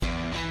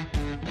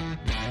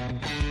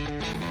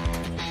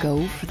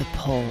Go for the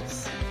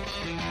pulls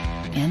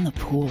and the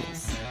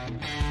pools.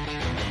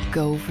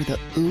 Go for the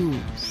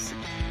oohs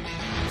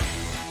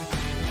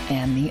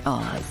and the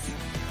ahs.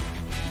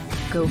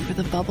 Go for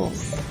the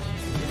bubbles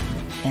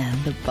and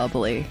the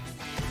bubbly.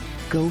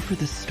 Go for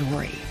the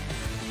story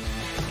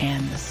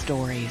and the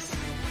stories.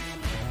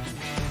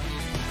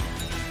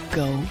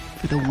 Go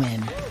for the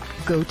win.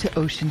 Go to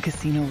Ocean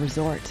Casino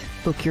Resort.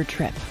 Book your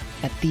trip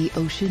at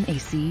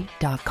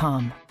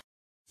theoceanac.com.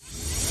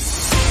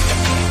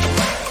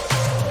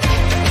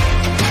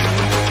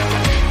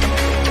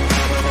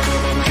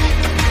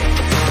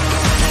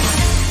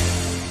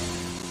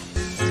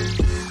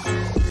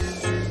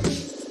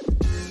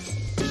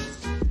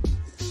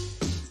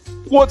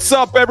 What's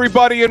up,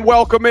 everybody, and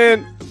welcome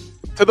in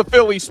to the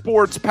Philly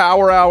Sports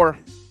Power Hour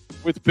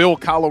with Bill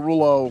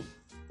Colarulo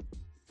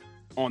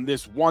on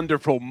this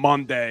wonderful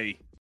Monday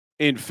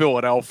in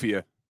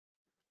Philadelphia.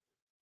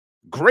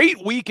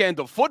 Great weekend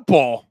of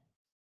football.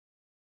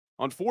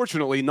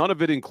 Unfortunately, none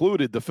of it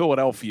included the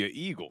Philadelphia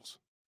Eagles.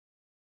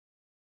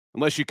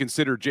 Unless you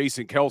consider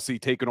Jason Kelce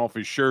taking off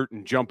his shirt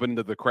and jumping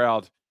into the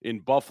crowd in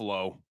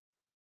Buffalo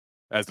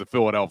as the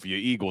Philadelphia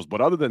Eagles. But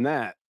other than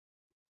that,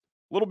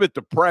 a little bit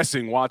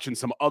depressing watching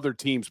some other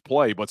teams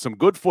play, but some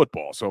good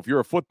football. So if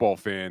you're a football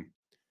fan,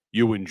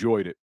 you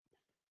enjoyed it.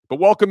 But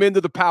welcome into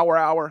the Power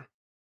Hour.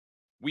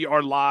 We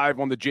are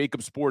live on the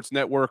JAKIB Sports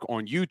Network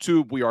on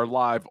YouTube. We are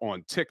live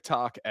on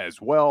TikTok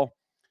as well.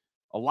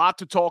 A lot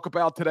to talk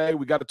about today.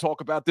 We got to talk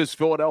about this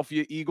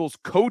Philadelphia Eagles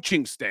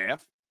coaching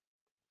staff.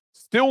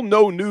 Still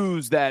no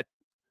news that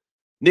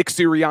Nick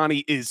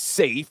Sirianni is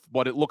safe,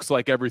 but it looks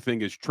like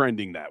everything is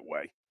trending that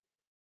way.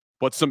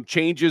 But some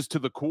changes to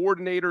the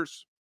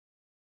coordinators.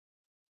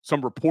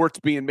 Some reports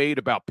being made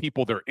about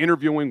people they're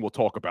interviewing. We'll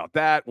talk about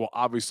that. We'll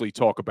obviously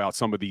talk about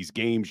some of these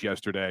games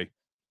yesterday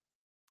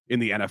in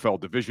the NFL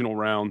divisional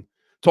round.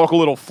 Talk a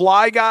little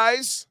Fly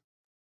guys.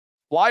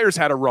 Flyers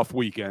had a rough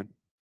weekend,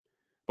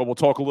 but we'll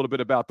talk a little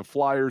bit about the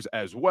Flyers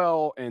as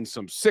well and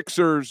some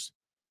Sixers.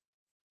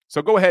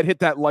 So go ahead, hit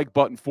that like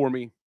button for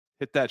me.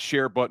 Hit that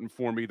share button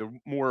for me. The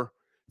more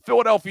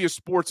Philadelphia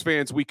sports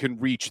fans we can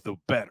reach, the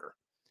better.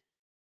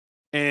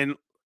 And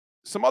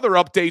some other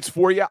updates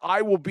for you.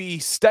 I will be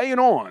staying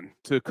on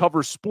to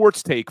cover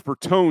Sports Take for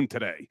Tone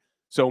today.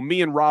 So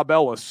me and Rob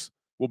Ellis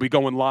will be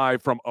going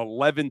live from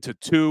 11 to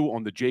 2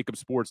 on the JAKIB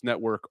Sports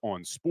Network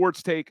on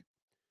Sports Take.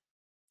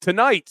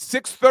 Tonight,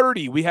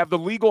 6:30, we have the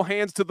Legal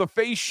Hands to the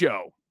Face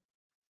show.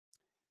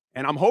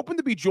 And I'm hoping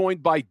to be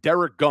joined by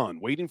Derek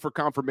Gunn, waiting for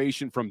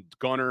confirmation from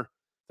Gunner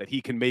that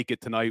he can make it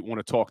tonight.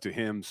 Want to talk to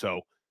him.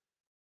 So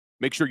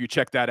make sure you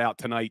check that out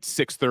tonight,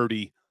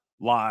 6:30,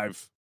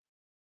 live.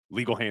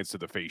 Legal Hands to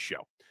the Face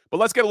show. But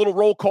let's get a little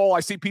roll call. I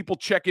see people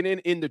checking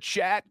in the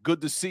chat.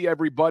 Good to see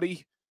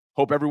everybody.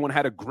 Hope everyone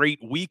had a great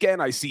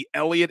weekend. I see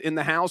Elliot in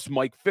the house,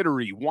 Mike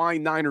Fittery,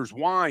 Wine Niners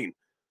Wine,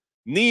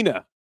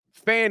 Nina,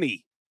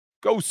 Fanny,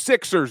 Go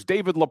Sixers,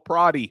 David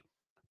Laprati,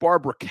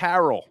 Barbara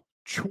Carroll,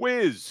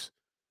 Chwiz,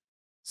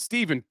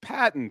 Stephen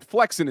Patton,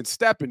 Flexin' and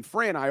Steppin',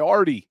 Fran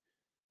Iardi.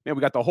 Man,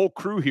 we got the whole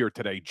crew here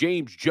today.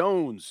 James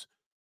Jones.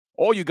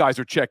 All you guys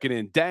are checking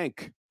in.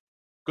 Dank.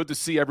 Good to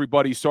see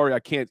everybody. Sorry I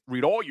can't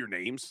read all your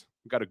names.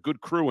 We've got a good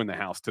crew in the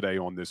house today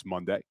on this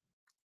Monday.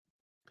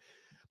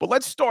 But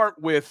let's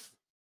start with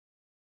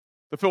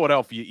the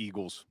Philadelphia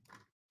Eagles.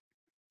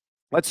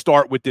 Let's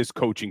start with this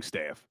coaching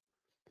staff.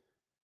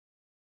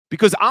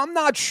 Because I'm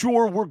not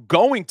sure we're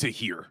going to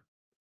hear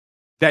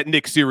that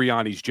Nick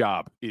Sirianni's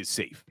job is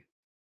safe.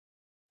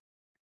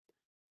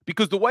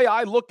 Because the way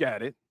I look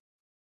at it,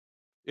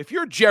 if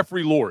you're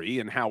Jeffrey Lurie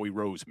and Howie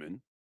Roseman,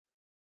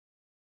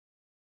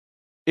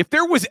 if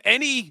there was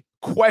any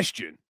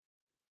question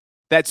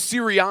that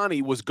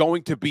Sirianni was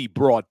going to be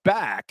brought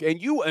back and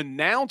you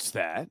announce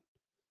that,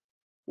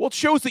 well, it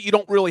shows that you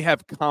don't really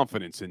have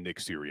confidence in Nick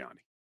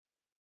Sirianni.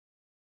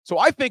 So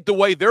I think the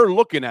way they're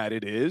looking at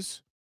it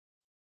is,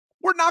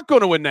 we're not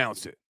going to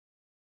announce it.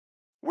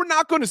 We're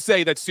not going to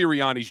say that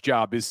Sirianni's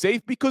job is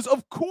safe because,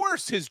 of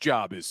course, his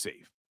job is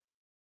safe.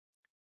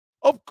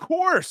 Of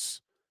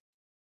course,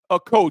 a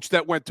coach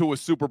that went to a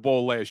Super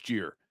Bowl last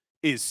year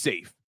is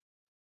safe.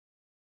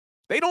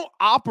 They don't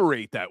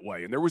operate that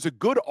way. And there was a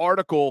good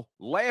article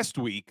last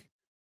week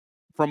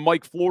from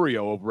Mike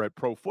Florio over at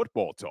Pro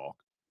Football Talk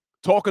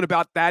talking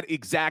about that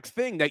exact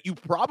thing, that you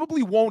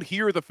probably won't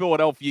hear the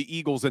Philadelphia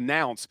Eagles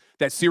announce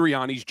that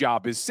Sirianni's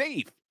job is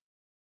safe.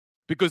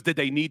 Because did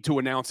they need to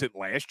announce it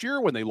last year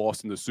when they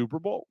lost in the Super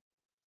Bowl?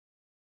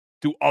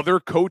 Do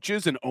other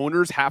coaches and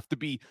owners have to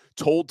be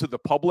told to the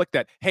public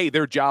that, hey,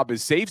 their job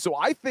is safe? So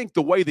I think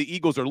the way the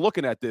Eagles are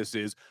looking at this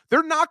is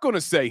they're not going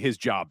to say his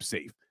job's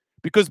safe.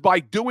 Because by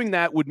doing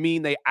that would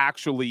mean they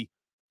actually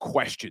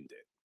questioned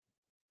it.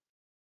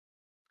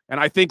 And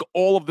I think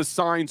all of the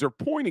signs are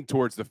pointing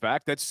towards the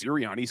fact that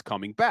Sirianni's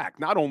coming back.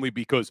 Not only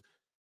because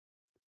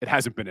it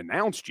hasn't been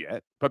announced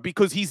yet, but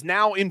because he's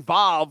now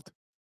involved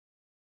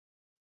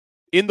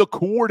in the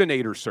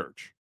coordinator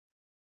search.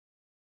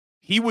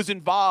 He was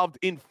involved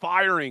in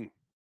firing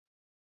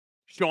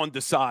Sean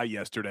Desai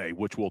yesterday,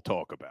 which we'll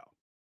talk about.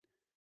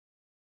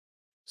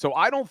 So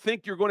I don't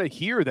think you're going to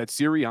hear that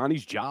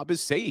Sirianni's job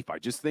is safe. I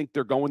just think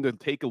they're going to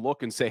take a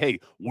look and say, hey,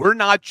 we're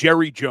not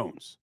Jerry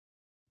Jones.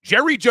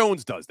 Jerry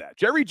Jones does that.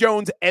 Jerry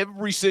Jones,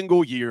 every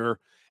single year,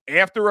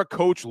 after a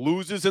coach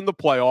loses in the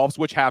playoffs,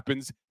 which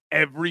happens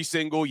every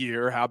single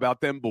year, how about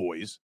them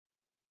boys,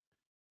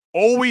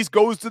 always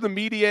goes to the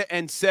media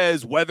and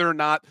says whether or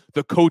not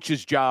the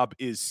coach's job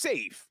is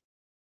safe.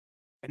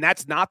 And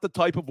that's not the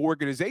type of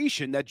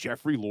organization that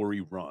Jeffrey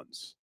Lurie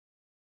runs.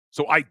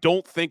 So I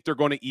don't think they're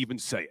going to even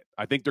say it.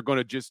 I think they're going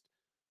to just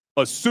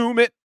assume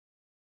it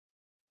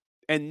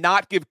and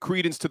not give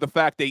credence to the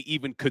fact they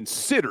even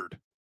considered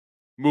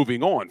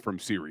moving on from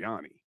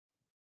Sirianni.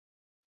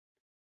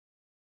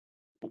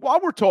 But while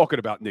we're talking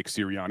about Nick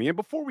Sirianni, and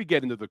before we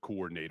get into the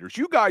coordinators,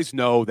 you guys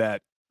know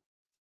that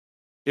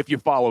if you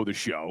follow the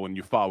show and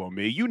you follow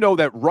me, you know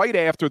that right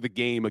after the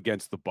game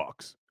against the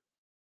Bucs,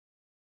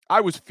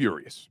 I was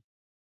furious.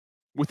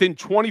 Within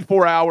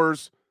 24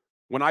 hours,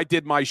 when I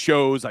did my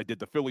shows, I did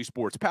the Philly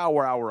Sports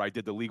Power Hour, I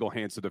did the Legal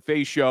Hands to the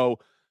Face show,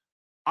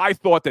 I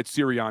thought that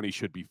Sirianni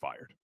should be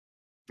fired.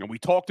 And we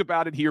talked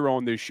about it here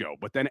on this show.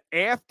 But then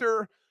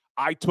after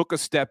I took a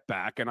step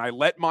back and I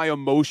let my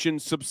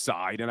emotions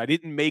subside and I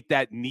didn't make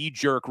that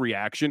knee-jerk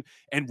reaction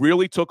and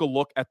really took a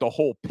look at the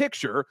whole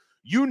picture,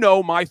 you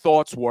know my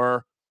thoughts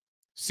were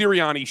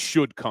Sirianni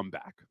should come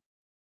back.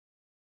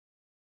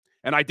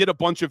 And I did a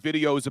bunch of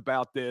videos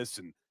about this,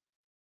 and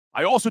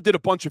I also did a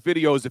bunch of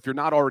videos. If you're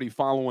not already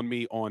following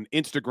me on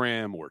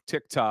Instagram or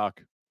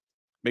TikTok,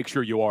 make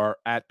sure you are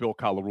at Bill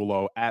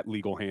Colarulo, at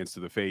Legal Hands to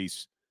the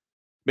Face.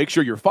 Make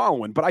sure you're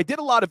following. But I did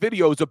a lot of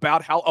videos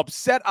about how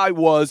upset I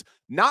was,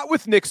 not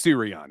with Nick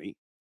Sirianni,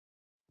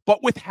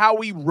 but with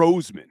Howie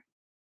Roseman.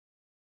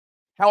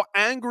 How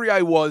angry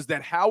I was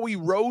that Howie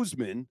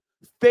Roseman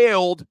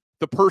failed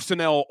the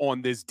personnel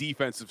on this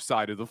defensive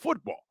side of the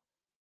football.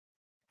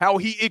 How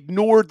he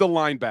ignored the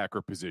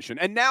linebacker position.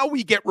 And now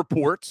we get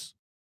reports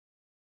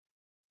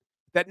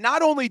that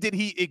not only did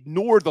he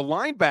ignore the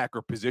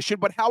linebacker position,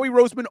 but Howie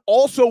Roseman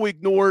also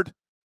ignored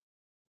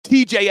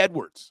TJ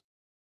Edwards.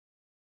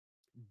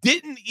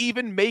 Didn't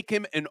even make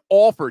him an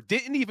offer,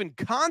 didn't even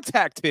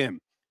contact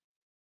him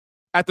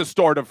at the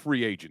start of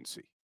free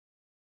agency.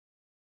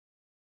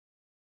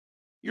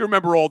 You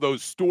remember all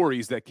those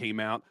stories that came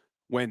out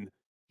when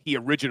he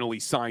originally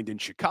signed in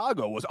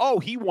Chicago was, oh,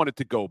 he wanted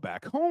to go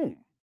back home.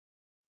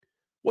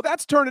 Well,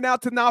 that's turning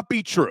out to not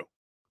be true.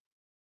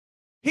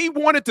 He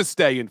wanted to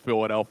stay in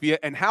Philadelphia,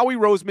 and Howie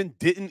Roseman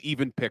didn't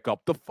even pick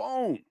up the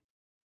phone.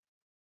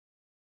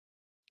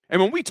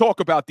 And when we talk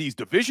about these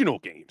divisional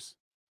games,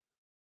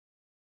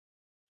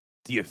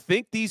 do you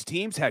think these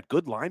teams had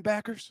good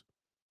linebackers?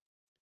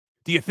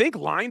 Do you think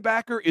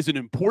linebacker is an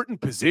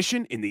important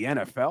position in the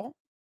NFL?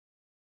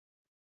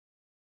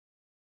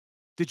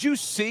 Did you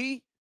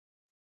see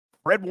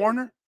Fred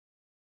Warner,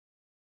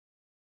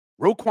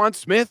 Roquan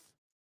Smith,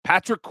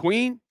 Patrick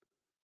Queen?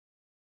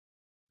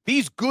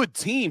 These good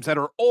teams that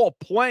are all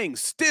playing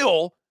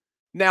still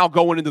now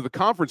going into the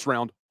conference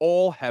round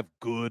all have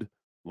good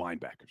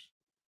linebackers.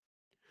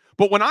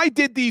 But when I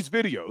did these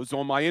videos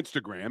on my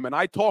Instagram and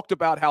I talked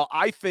about how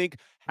I think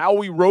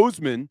Howie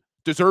Roseman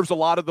deserves a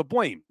lot of the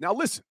blame. Now,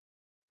 listen,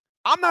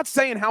 I'm not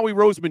saying Howie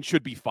Roseman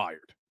should be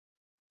fired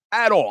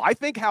at all. I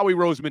think Howie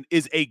Roseman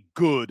is a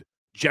good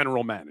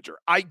general manager.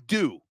 I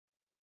do.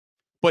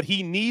 But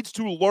he needs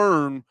to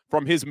learn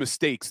from his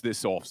mistakes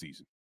this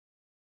offseason.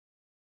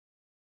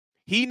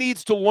 He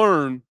needs to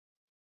learn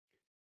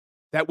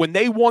that when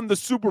they won the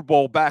Super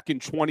Bowl back in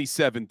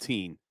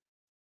 2017,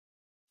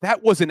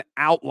 that was an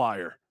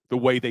outlier the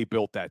way they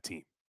built that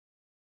team.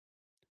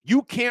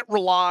 You can't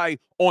rely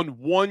on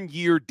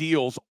one-year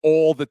deals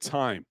all the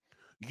time.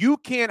 You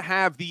can't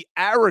have the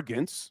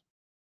arrogance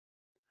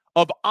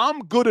of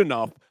I'm good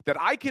enough that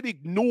I can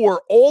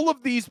ignore all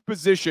of these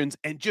positions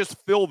and just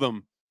fill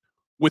them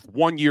with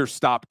one-year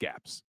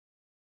stopgaps.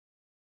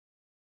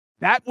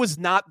 That was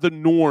not the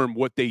norm,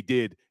 what they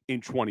did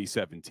in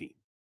 2017.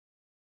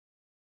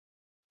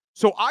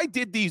 So I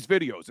did these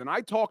videos, and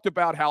I talked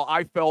about how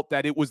I felt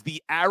that it was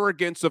the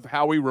arrogance of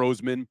Howie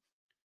Roseman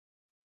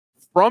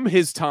from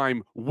his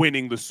time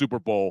winning the Super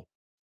Bowl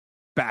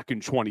back in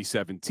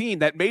 2017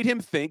 that made him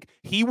think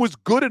he was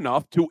good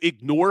enough to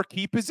ignore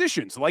key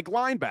positions like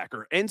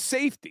linebacker and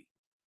safety.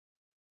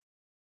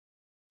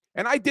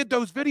 And I did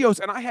those videos,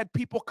 and I had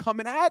people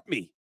coming at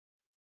me.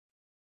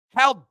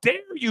 How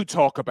dare you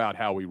talk about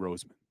Howie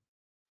Roseman?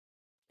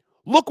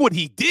 Look what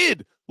he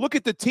did. Look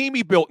at the team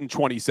he built in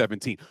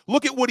 2017.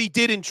 Look at what he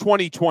did in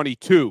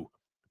 2022,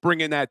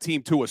 bringing that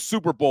team to a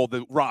Super Bowl,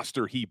 the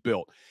roster he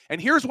built. And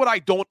here's what I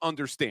don't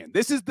understand.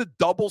 This is the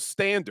double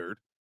standard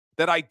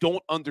that I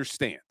don't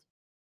understand.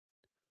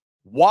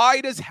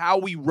 Why does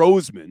Howie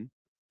Roseman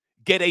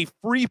get a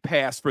free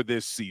pass for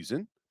this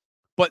season,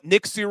 but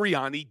Nick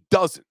Sirianni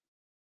doesn't?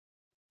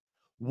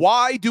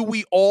 Why do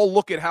we all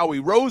look at Howie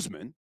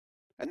Roseman,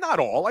 and not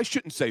all, I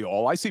shouldn't say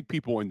all, I see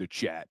people in the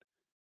chat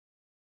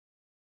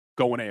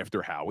going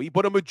after Howie,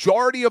 but a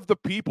majority of the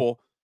people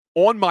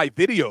on my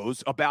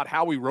videos about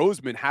Howie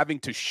Roseman having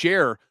to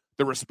share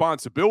the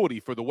responsibility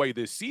for the way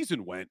this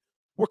season went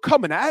were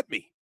coming at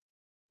me,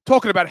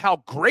 talking about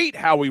how great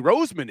Howie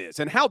Roseman is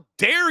and how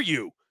dare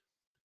you.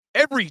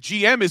 Every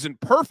GM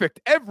isn't perfect.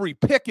 Every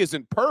pick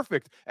isn't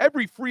perfect.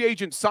 Every free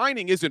agent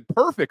signing isn't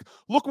perfect.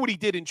 Look what he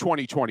did in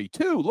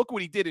 2022. Look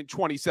what he did in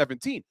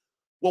 2017.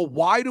 Well,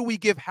 why do we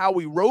give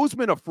Howie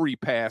Roseman a free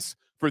pass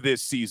for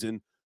this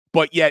season,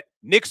 but yet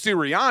Nick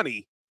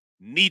Sirianni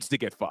needs to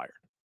get fired?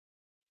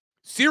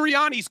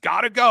 Sirianni's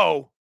got to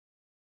go,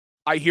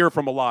 I hear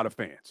from a lot of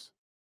fans.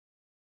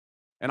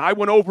 And I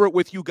went over it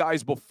with you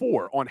guys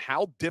before on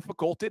how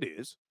difficult it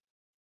is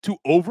to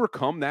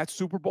overcome that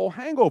Super Bowl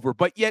hangover.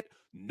 But yet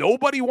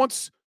nobody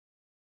wants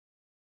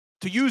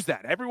to use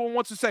that. Everyone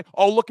wants to say,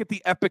 oh, look at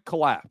the epic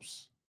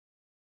collapse.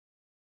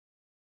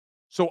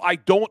 So I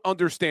don't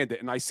understand it.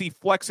 And I see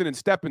Flexen and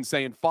Steppen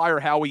saying fire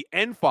Howie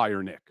and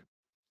fire Nick.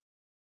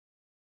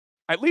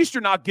 At least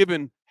you're not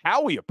giving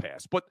Howie a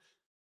pass. But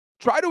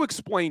try to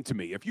explain to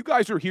me, if you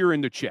guys are here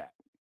in the chat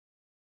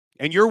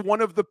and you're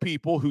one of the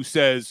people who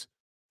says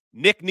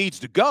Nick needs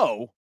to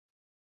go,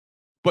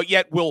 but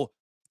yet will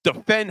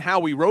defend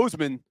Howie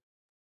Roseman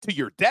to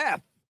your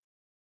death,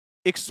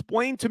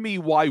 explain to me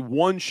why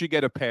one should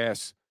get a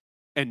pass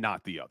and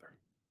not the other.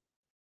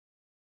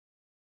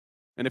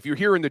 And if you're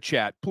here in the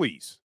chat,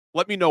 please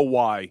let me know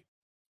why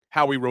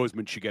Howie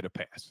Roseman should get a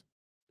pass.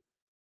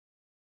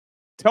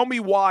 Tell me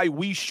why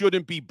we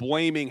shouldn't be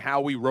blaming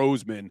Howie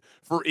Roseman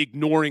for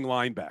ignoring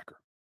linebacker,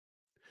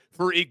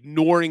 for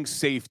ignoring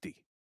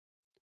safety,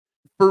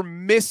 for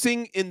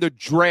missing in the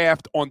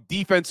draft on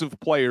defensive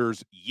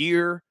players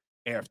year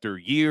after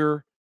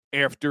year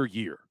after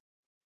year.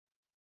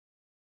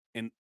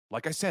 And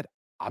like I said,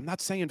 I'm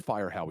not saying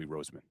fire Howie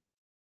Roseman.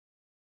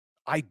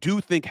 I do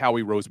think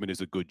Howie Roseman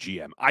is a good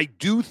GM. I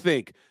do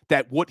think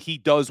that what he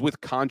does with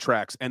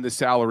contracts and the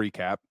salary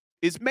cap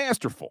is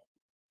masterful.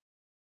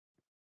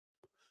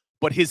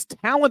 But his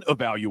talent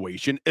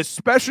evaluation,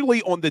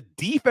 especially on the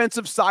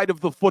defensive side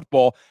of the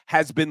football,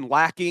 has been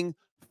lacking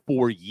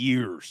for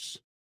years.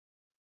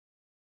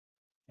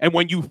 And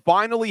when you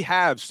finally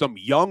have some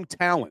young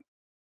talent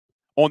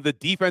on the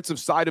defensive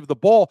side of the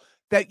ball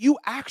that you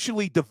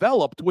actually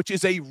developed, which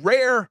is a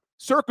rare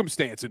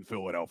circumstance in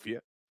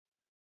Philadelphia,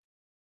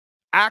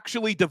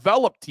 actually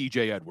developed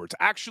TJ Edwards,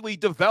 actually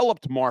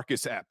developed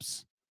Marcus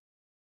Epps,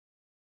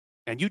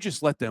 and you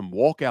just let them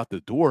walk out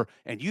the door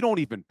and you don't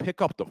even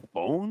pick up the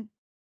phone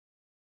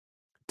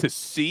to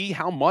see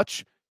how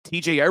much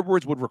TJ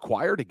Edwards would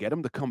require to get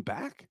him to come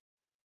back?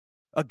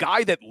 A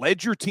guy that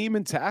led your team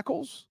in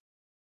tackles,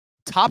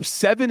 top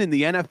 7 in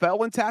the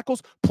NFL in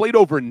tackles, played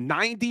over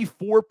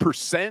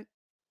 94%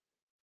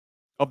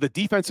 of the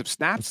defensive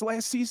snaps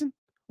last season,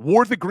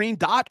 wore the green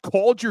dot,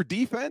 called your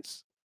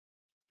defense.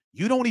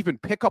 You don't even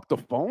pick up the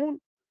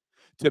phone?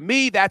 To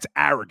me, that's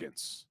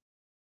arrogance.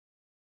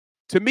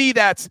 To me,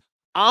 that's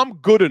I'm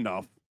good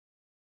enough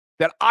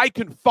that I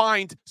can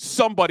find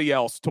somebody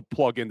else to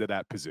plug into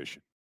that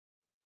position.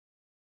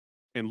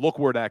 And look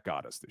where that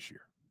got us this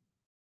year.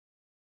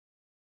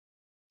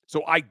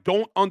 So I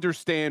don't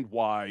understand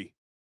why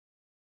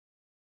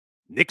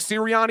Nick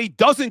Sirianni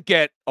doesn't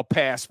get a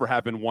pass for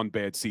having one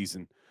bad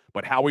season,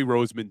 but Howie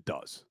Roseman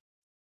does.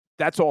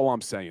 That's all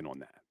I'm saying on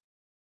that.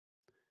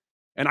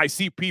 And I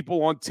see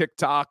people on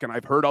TikTok, and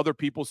I've heard other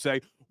people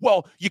say,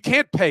 well, you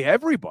can't pay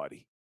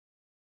everybody.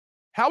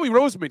 Howie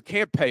Roseman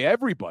can't pay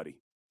everybody.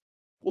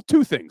 Well,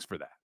 2 things for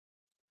that.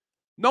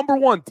 Number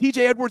 1,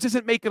 TJ Edwards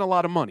isn't making a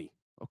lot of money,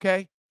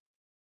 okay?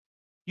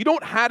 You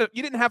didn't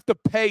have to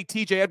pay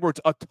TJ Edwards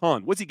a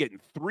ton. What's he getting?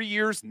 3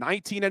 years,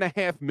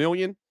 $19.5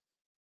 million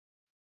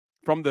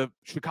from the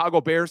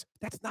Chicago Bears?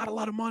 That's not a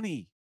lot of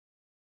money.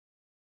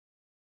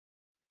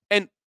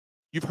 And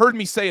you've heard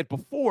me say it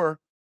before.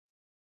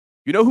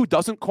 You know who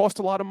doesn't cost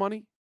a lot of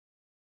money?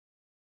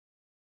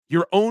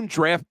 Your own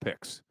draft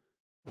picks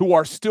who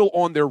are still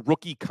on their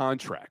rookie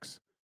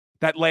contracts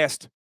that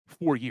last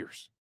 4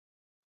 years.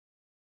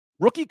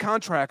 Rookie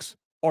contracts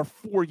are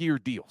 4-year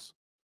deals.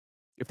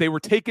 If they were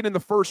taken in the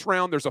first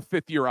round, there's a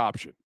 5th-year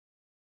option.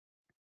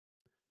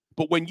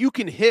 But when you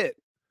can hit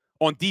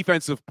on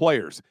defensive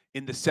players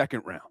in the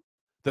 2nd round,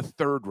 the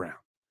 3rd round,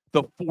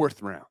 the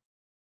 4th round,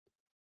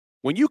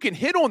 when you can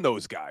hit on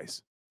those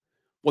guys,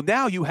 well,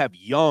 now you have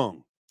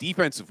young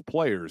defensive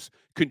players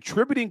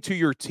contributing to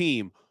your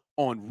team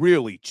on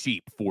really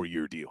cheap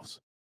 4-year deals,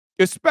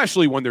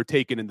 especially when they're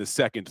taken in the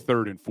 2nd,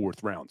 3rd, and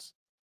 4th rounds.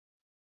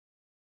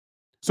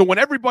 So when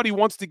everybody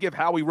wants to give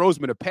Howie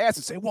Roseman a pass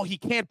and say, well, he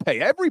can't pay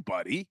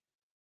everybody.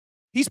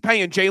 He's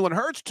paying Jalen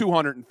Hurts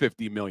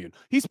 $250 million.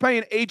 He's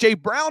paying A.J.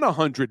 Brown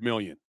 $100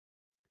 million.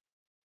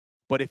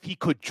 But if he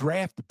could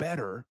draft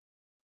better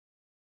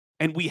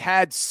and we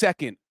had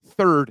 2nd,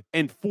 3rd,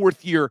 and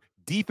 4th-year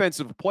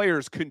defensive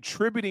players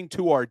contributing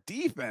to our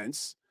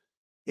defense,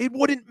 it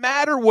wouldn't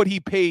matter what he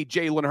paid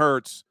Jalen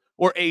Hurts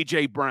or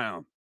A.J.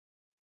 Brown.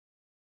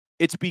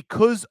 It's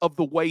because of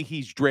the way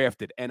he's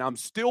drafted. And I'm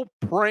still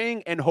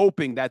praying and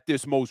hoping that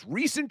this most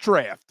recent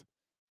draft,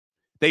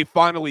 they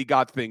finally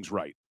got things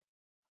right.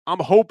 I'm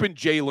hoping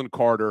Jalen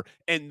Carter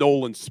and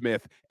Nolan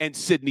Smith and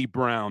Sidney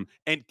Brown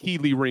and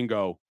Keely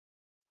Ringo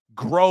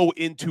grow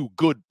into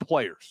good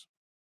players.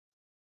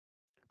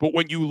 But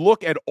when you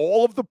look at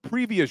all of the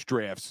previous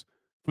drafts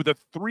for the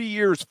 3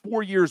 years,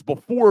 4 years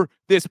before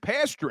this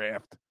past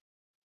draft,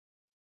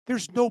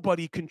 there's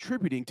nobody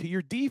contributing to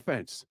your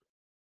defense.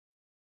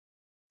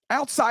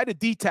 Outside of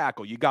D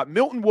tackle, you got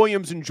Milton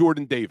Williams and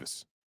Jordan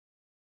Davis.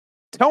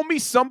 Tell me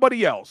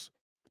somebody else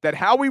that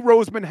Howie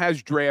Roseman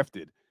has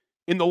drafted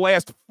in the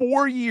last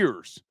 4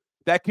 years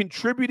that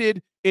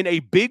contributed in a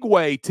big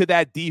way to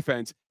that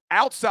defense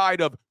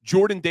outside of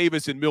Jordan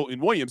Davis and Milton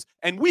Williams.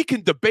 And we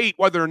can debate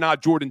whether or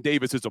not Jordan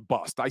Davis is a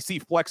bust. I see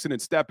Flexen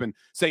and Steppen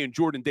saying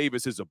Jordan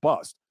Davis is a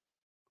bust.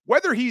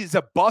 Whether he's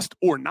a bust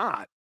or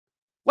not,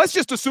 let's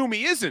just assume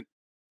he isn't.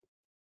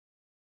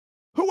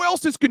 Who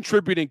else is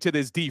contributing to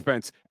this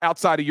defense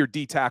outside of your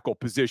D tackle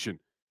position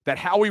that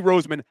Howie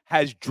Roseman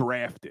has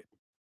drafted?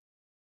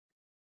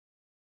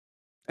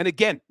 And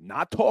again,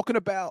 not talking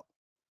about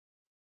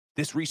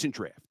this recent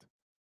draft.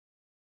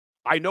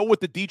 I know what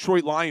the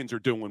Detroit Lions are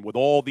doing with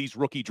all these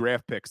rookie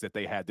draft picks that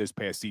they had this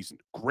past season.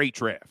 Great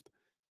draft.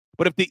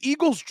 But if the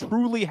Eagles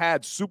truly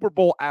had Super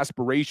Bowl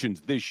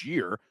aspirations this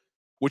year,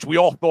 which we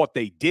all thought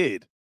they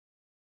did,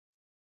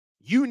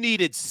 you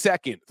needed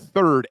second,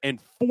 third, and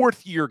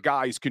fourth year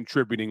guys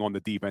contributing on the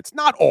defense,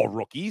 not all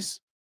rookies.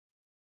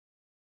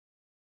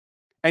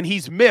 And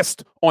he's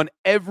missed on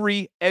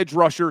every edge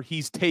rusher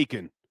he's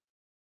taken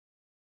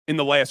in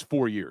the last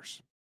 4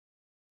 years.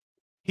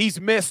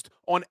 He's missed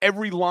on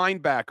every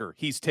linebacker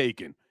he's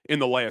taken in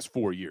the last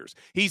 4 years.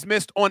 He's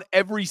missed on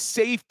every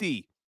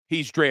safety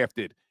he's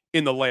drafted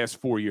in the last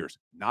 4 years,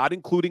 not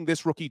including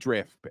this rookie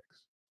draft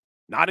picks,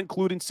 not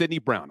including Sidney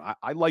Brown.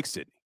 I like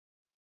Sidney.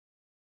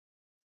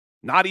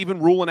 Not even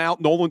ruling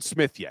out Nolan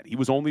Smith yet. He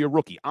was only a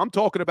rookie. I'm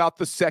talking about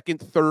the second,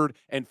 third,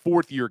 and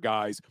fourth year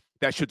guys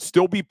that should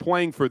still be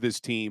playing for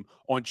this team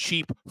on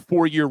cheap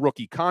 4-year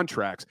rookie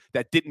contracts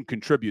that didn't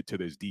contribute to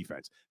this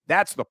defense.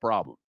 That's the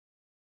problem.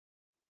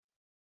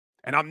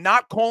 And I'm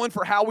not calling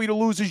for Howie to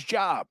lose his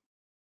job,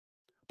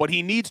 but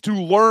he needs to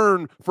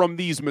learn from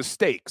these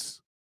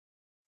mistakes.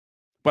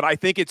 But I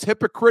think it's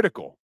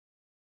hypocritical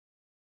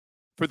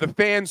for the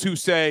fans who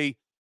say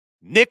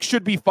Nick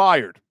should be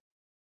fired,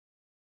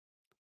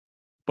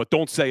 but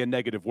don't say a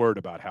negative word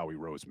about Howie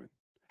Roseman.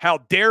 How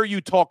dare you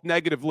talk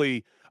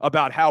negatively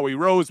about Howie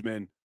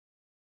Roseman,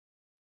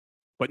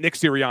 but Nick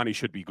Sirianni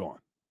should be gone.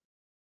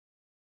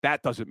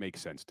 That doesn't make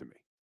sense to me.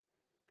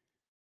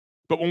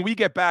 But when we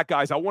get back,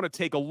 guys, I want to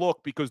take a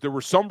look because there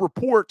were some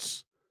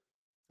reports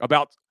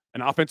about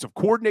an offensive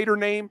coordinator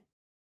name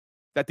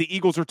that the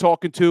Eagles are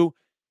talking to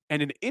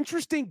and an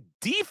interesting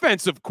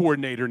defensive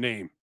coordinator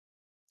name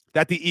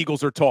that the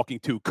Eagles are talking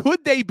to.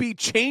 Could they be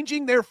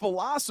changing their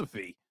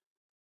philosophy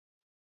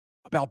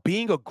about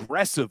being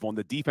aggressive on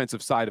the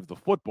defensive side of the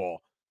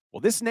football? Well,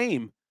 this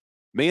name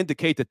may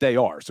indicate that they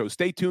are. So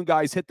stay tuned,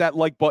 guys. Hit that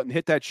like button,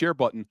 hit that share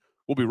button.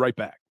 We'll be right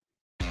back.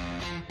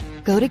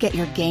 Go to get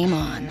your game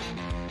on.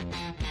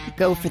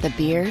 Go for the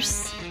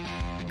beers.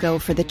 Go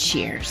for the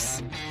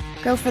cheers.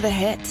 Go for the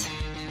hit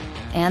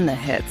and the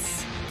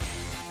hits.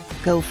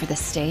 Go for the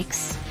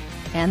stakes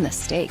and the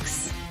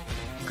stakes.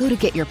 Go to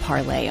get your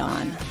parlay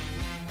on.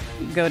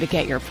 Go to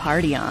get your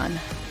party on.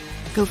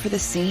 Go for the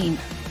scene.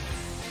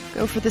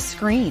 Go for the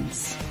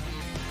screens.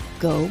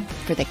 Go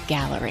for the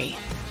gallery.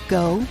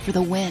 Go for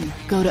the win.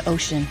 Go to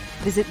Ocean.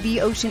 Visit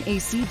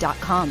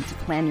theoceanac.com to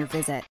plan your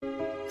visit.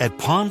 At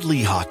Pond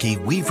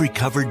Lehocky, we've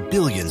recovered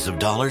billions of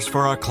dollars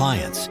for our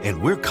clients, and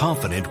we're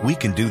confident we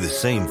can do the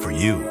same for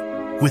you.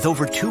 With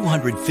over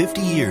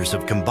 250 years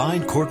of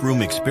combined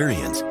courtroom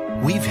experience,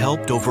 we've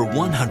helped over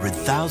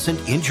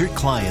 100,000 injured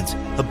clients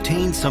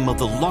obtain some of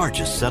the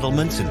largest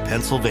settlements in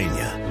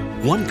Pennsylvania.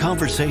 One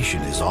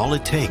conversation is all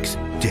it takes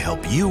to help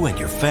you and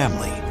your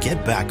family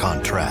get back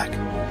on track.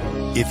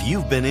 If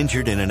you've been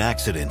injured in an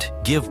accident,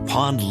 give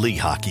Pond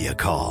Lehocky a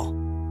call.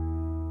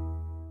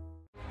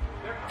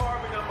 They're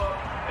carving them up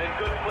and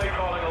good play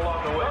calling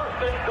along the way.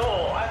 First and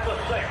goal at the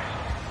 6.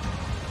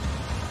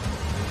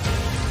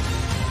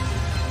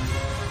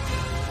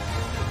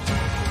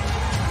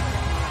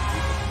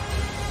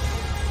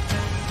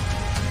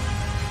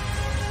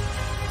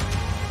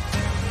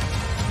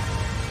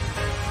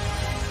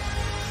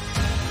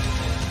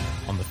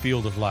 On the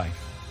field of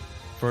life,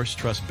 First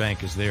Trust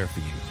Bank is there for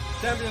you.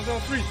 Champions on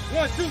 3.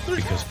 1, 2, 3.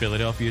 Because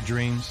Philadelphia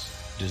dreams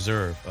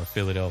deserve a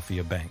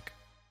Philadelphia bank.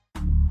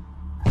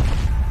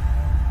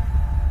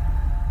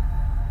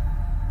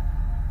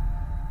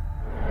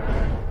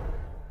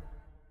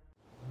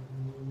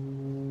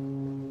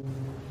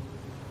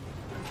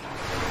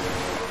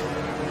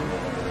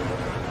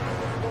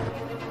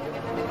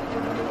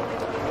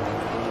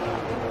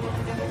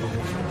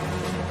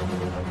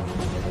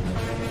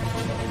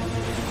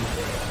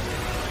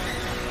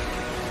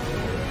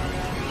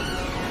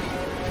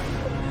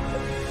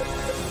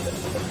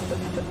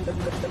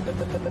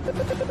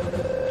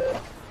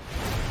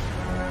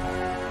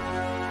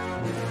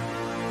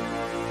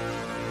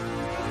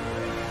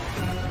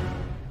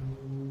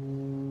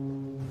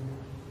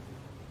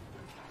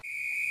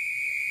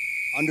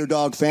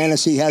 Underdog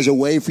Fantasy has a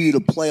way for you to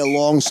play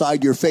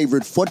alongside your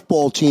favorite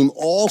football team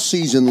all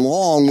season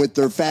long with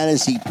their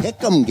Fantasy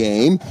Pick'em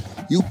game.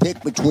 You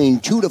pick between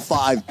 2 to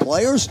 5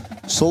 players,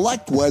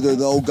 select whether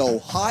they'll go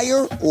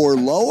higher or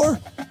lower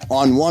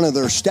on one of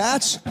their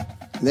stats,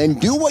 then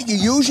do what you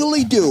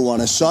usually do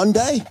on a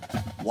Sunday.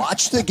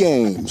 Watch the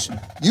games.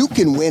 You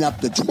can win up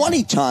to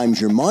 20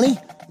 times your money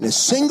in a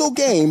single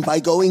game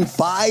by going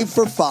 5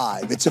 for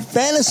 5. It's a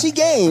fantasy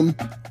game,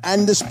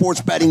 and the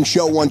Sports Betting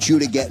Show wants you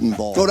to get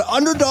involved. Go to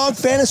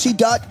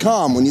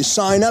UnderdogFantasy.com. When you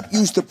sign up,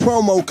 use the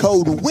promo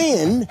code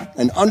WIN,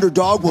 and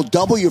Underdog will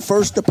double your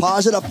first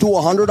deposit up to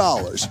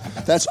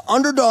 $100. That's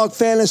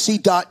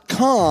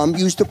UnderdogFantasy.com.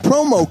 Use the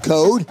promo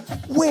code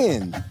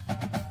WIN.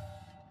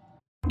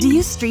 Do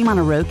you stream on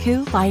a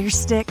Roku, Fire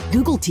Stick,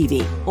 Google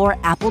TV, or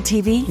Apple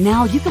TV?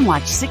 Now you can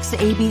watch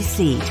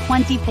 6ABC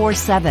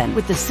 24/7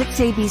 with the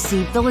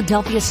 6ABC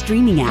Philadelphia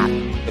streaming app.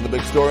 And the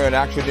big story on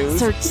Action News?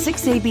 Search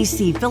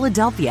 6ABC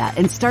Philadelphia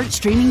and start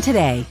streaming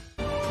today.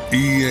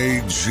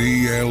 EAGLES,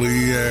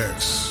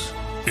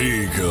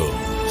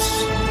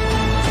 Eagles.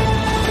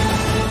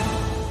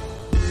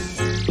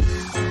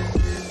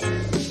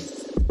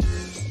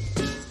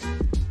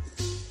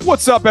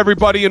 What's up,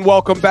 everybody, and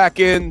welcome back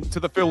in to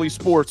the Philly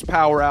Sports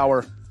Power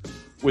Hour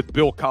with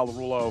Bill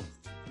Colarulo.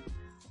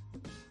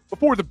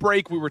 Before the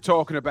break, we were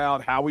talking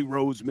about Howie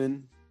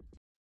Roseman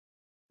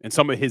and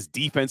some of his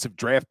defensive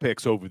draft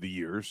picks over the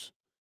years.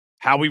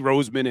 Howie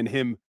Roseman and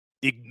him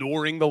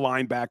ignoring the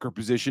linebacker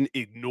position,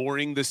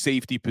 ignoring the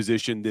safety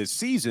position this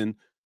season,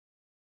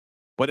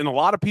 but in a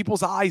lot of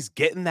people's eyes,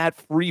 getting that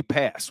free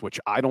pass, which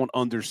I don't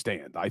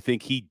understand. I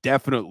think he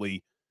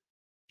definitely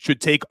should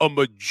take a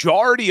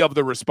majority of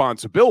the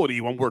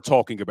responsibility when we're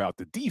talking about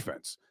the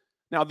defense.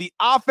 Now, the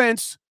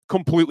offense,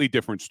 completely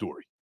different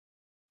story.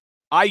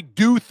 I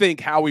do think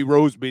Howie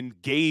Roseman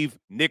gave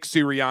Nick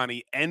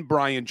Sirianni and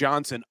Brian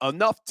Johnson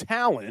enough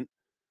talent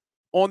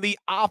on the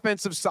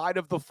offensive side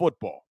of the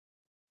football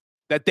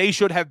that they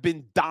should have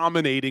been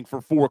dominating for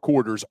 4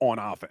 quarters on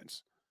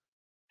offense.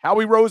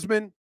 Howie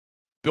Roseman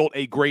built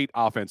a great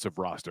offensive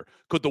roster.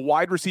 Could the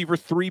wide receiver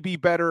 3 be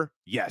better?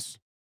 Yes.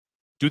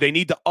 Do they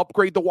need to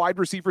upgrade the wide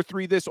receiver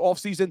 3 this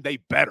offseason? They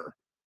better.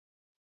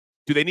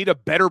 Do they need a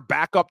better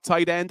backup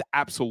tight end?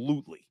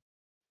 Absolutely.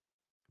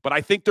 But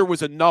I think there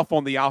was enough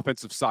on the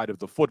offensive side of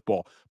the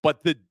football.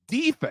 But the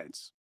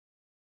defense,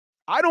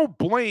 I don't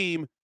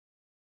blame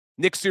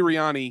Nick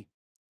Sirianni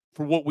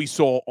for what we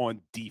saw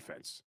on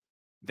defense.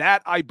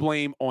 That I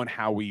blame on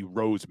Howie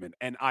Roseman.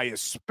 And I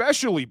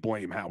especially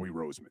blame Howie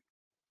Roseman.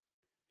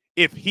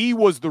 If he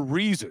was the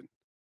reason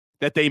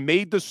that they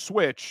made the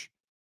switch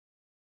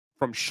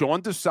from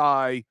Sean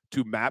Desai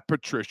to Matt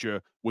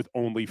Patricia with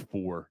only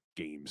 4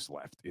 games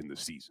left in the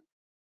season.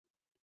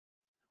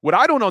 What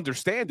I don't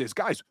understand is,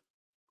 guys,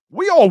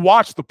 we all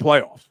watched the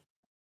playoffs.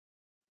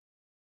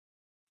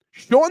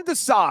 Sean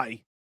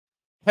Desai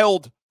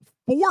held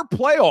 4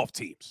 playoff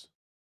teams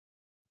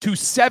to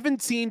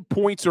 17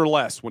 points or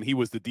less when he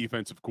was the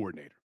defensive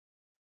coordinator.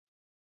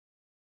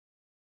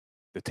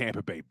 The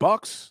Tampa Bay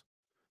Bucks,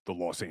 the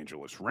Los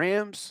Angeles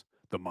Rams,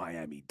 the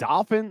Miami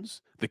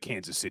Dolphins, the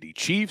Kansas City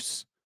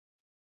Chiefs.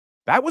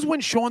 That was when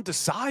Sean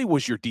Desai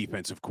was your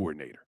defensive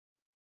coordinator.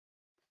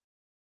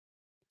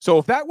 So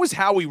if that was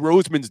Howie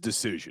Roseman's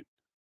decision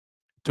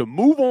to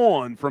move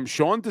on from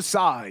Sean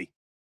Desai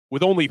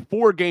with only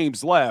 4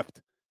 games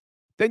left,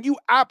 then you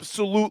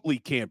absolutely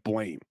can't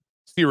blame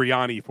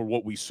Sirianni for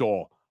what we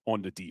saw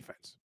on the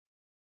defense.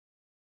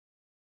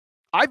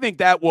 I think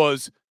that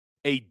was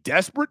a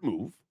desperate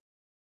move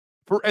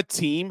for a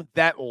team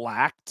that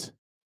lacked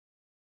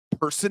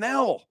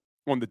personnel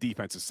on the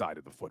defensive side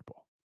of the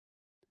football.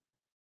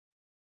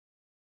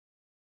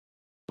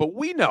 But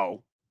we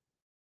know,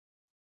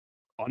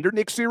 under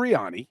Nick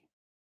Sirianni,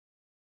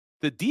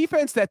 the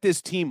defense that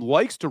this team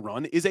likes to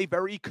run is a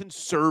very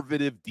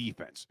conservative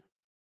defense.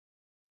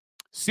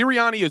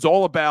 Sirianni is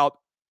all about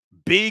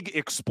big,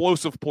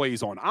 explosive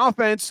plays on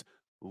offense,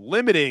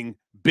 limiting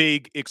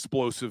big,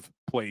 explosive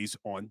plays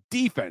on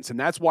defense. And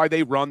that's why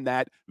they run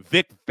that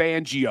Vic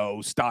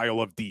Fangio style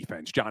of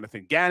defense.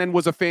 Jonathan Gannon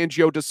was a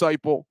Fangio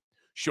disciple.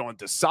 Sean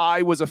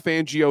Desai was a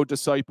Fangio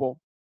disciple.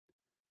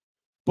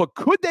 But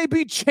could they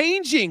be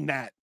changing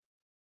that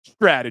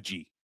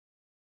strategy?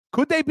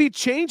 Could they be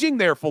changing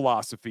their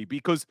philosophy?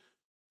 Because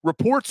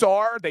reports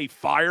are they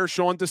fire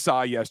Sean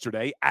Desai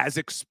yesterday, as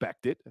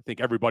expected. I think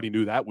everybody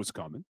knew that was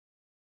coming.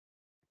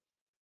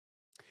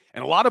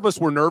 And a lot of us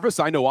were nervous,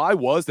 I know I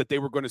was, that they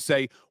were going to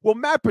say, well,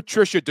 Matt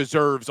Patricia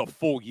deserves a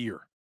full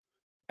year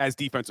as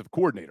defensive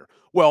coordinator.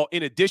 Well,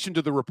 in addition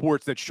to the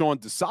reports that Sean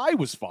Desai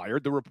was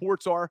fired, the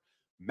reports are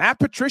Matt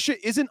Patricia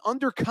isn't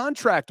under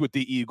contract with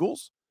the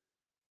Eagles.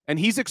 And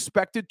he's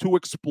expected to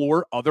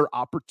explore other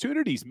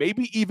opportunities,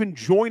 maybe even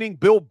joining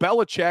Bill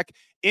Belichick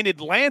in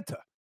Atlanta.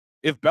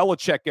 If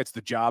Belichick gets the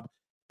job,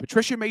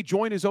 Patricia may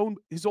join his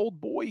old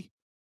boy,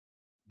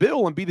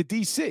 Bill, and be the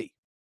DC.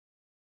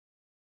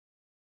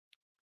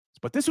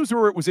 But this was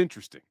where it was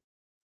interesting.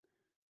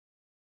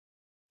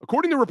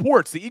 According to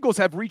reports, the Eagles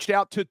have reached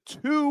out to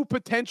 2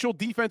 potential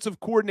defensive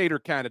coordinator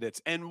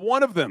candidates, and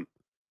one of them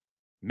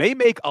may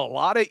make a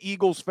lot of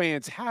Eagles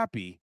fans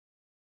happy.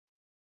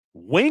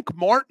 Wink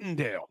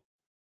Martindale,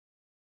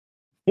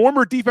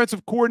 former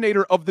defensive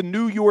coordinator of the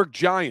New York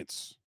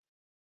Giants.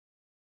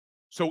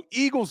 So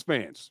Eagles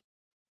fans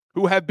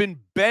who have been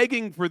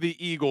begging for the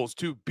Eagles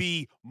to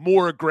be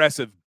more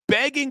aggressive,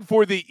 begging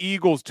for the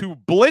Eagles to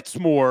blitz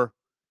more.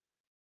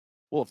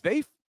 Well,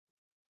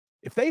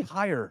 if they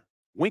hire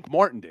Wink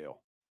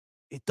Martindale,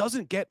 it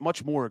doesn't get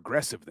much more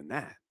aggressive than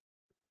that.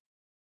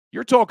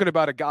 You're talking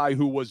about a guy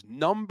who was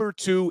number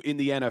 2 in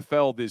the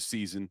NFL this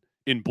season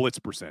in blitz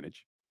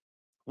percentage,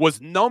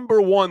 was number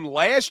 1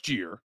 last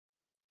year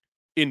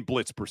in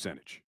blitz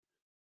percentage.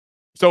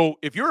 So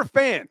if you're a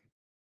fan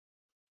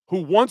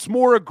who wants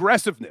more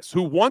aggressiveness,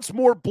 who wants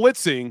more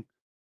blitzing,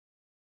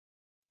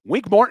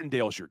 Wink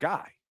Martindale's your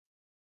guy.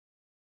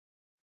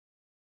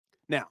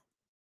 Now,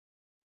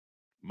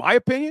 my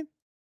opinion,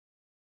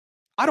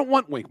 I don't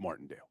want Wink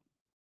Martindale.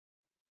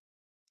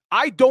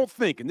 I don't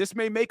think, and this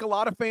may make a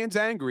lot of fans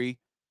angry,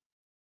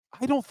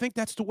 I don't think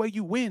that's the way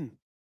you win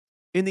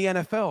in the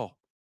NFL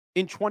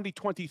in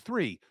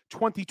 2023,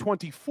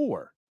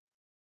 2024.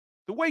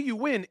 The way you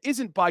win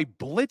isn't by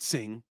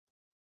blitzing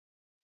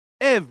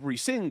every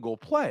single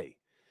play.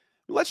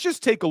 Let's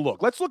just take a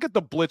look. Let's look at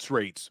the blitz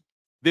rates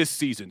this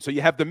season. So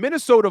you have the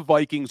Minnesota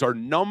Vikings are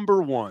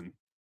number 1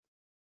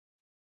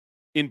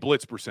 in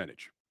blitz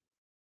percentage.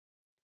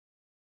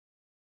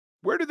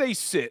 Where do they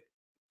sit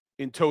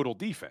in total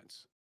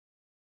defense?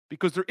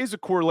 Because there is a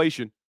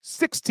correlation.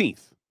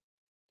 16th.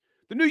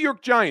 The New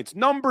York Giants,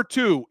 number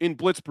 2 in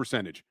blitz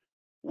percentage.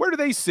 Where do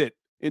they sit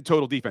in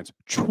total defense?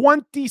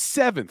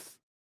 27th.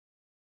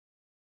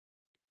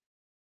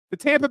 The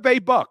Tampa Bay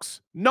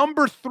Bucks,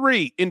 number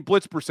 3 in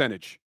blitz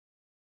percentage.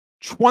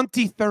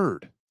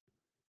 23rd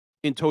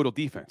in total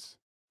defense.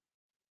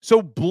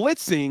 So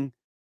blitzing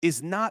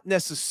is not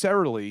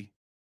necessarily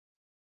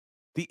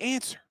the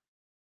answer.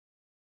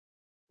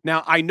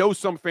 Now, I know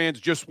some fans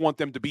just want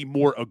them to be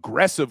more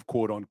aggressive,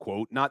 quote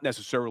unquote, not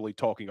necessarily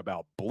talking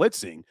about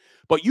blitzing,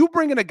 but you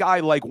bring in a guy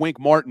like Wink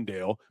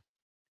Martindale,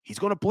 he's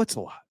going to blitz a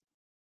lot.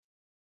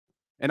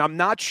 And I'm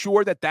not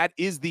sure that that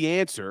is the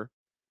answer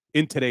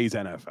in today's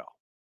NFL.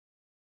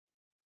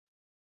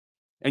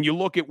 And you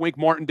look at Wink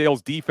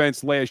Martindale's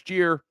defense last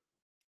year,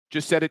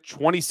 just said it,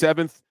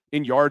 27th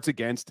in yards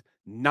against,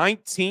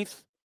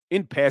 19th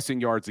in passing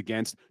yards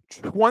against,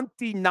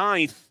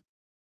 29th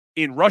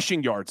in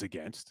rushing yards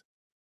against.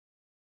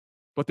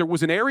 But there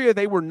was an area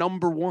they were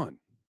number 1,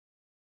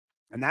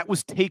 and that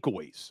was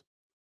takeaways.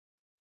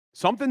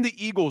 Something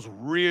the Eagles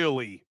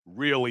really,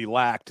 really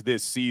lacked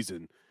this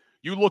season.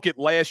 You look at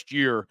last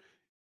year,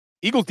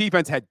 Eagles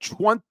defense had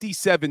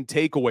 27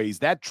 takeaways.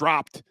 That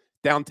dropped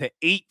down to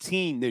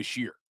 18 this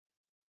year.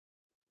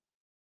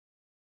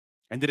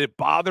 And did it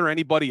bother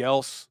anybody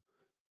else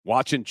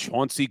watching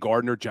Chauncey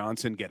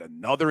Gardner-Johnson get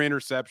another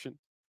interception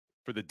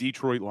for the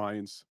Detroit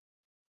Lions?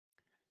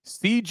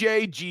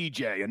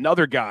 CJ,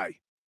 another guy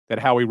that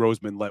Howie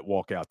Roseman let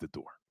walk out the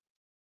door.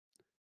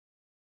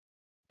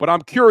 But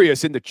I'm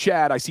curious, in the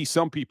chat, I see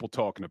some people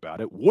talking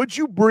about it. Would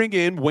you bring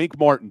in Wink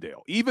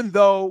Martindale, even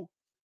though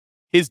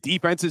his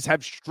defenses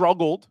have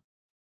struggled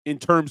in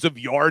terms of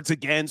yards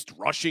against,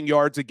 rushing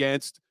yards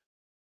against?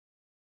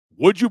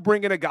 Would you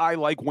bring in a guy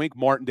like Wink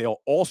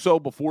Martindale, also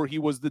before he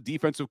was the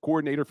defensive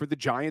coordinator for the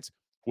Giants,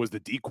 was the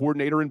D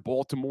coordinator in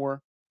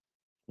Baltimore,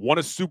 won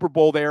a Super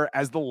Bowl there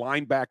as the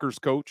linebackers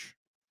coach?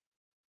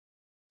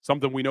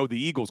 Something we know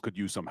the Eagles could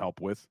use some help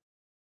with,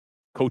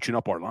 coaching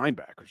up our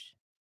linebackers.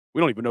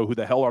 We don't even know who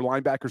the hell our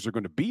linebackers are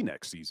going to be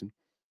next season.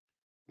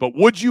 But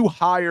would you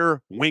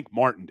hire Wink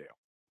Martindale?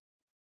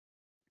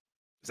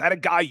 Is that a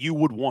guy you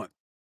would want?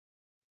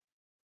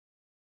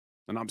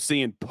 And I'm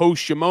seeing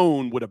Post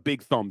Shimon with a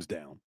big thumbs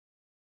down.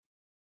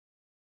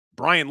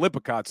 Brian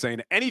Lippincott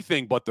saying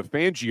anything but the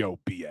Fangio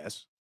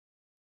BS.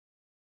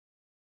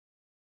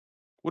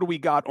 What do we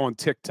got on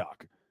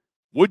TikTok?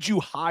 Would you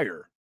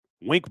hire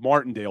Wink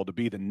Martindale to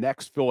be the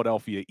next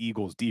Philadelphia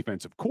Eagles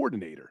defensive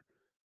coordinator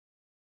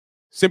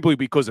simply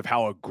because of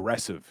how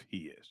aggressive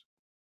he is?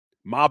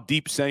 Mob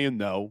Deep saying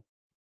no.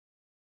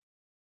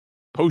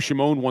 Post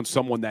Shimon wants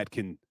someone that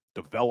can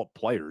develop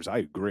players. I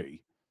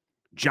agree.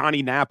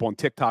 Johnny Knapp on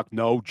TikTok,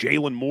 no.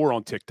 Jalen Moore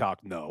on TikTok,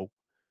 no.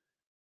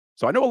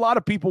 So I know a lot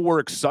of people were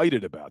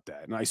excited about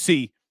that. And I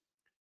see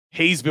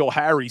Hayesville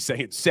Harry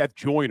saying Seth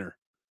Joyner.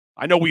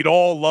 I know we'd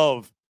all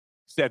love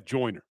Seth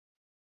Joyner.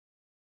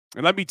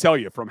 And let me tell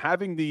you, from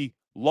having the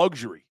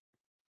luxury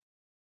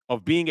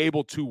of being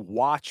able to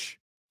watch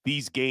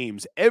these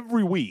games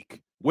every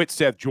week with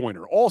Seth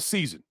Joyner all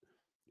season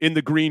in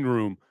the green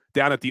room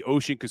down at the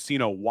Ocean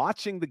Casino,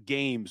 watching the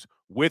games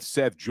with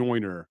Seth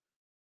Joyner,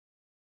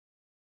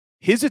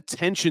 his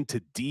attention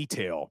to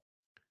detail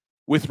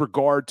with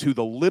regard to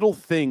the little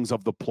things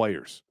of the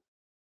players,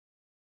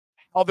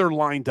 how they're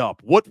lined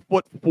up, what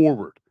foot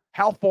forward,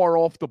 how far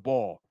off the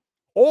ball,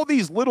 all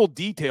these little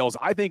details,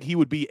 I think he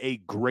would be a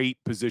great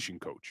position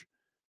coach.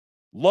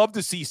 Love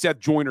to see Seth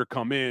Joyner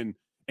come in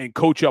and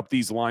coach up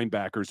these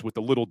linebackers with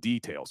the little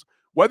details.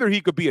 Whether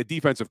he could be a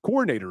defensive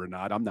coordinator or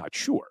not, I'm not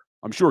sure.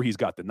 I'm sure he's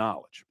got the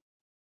knowledge.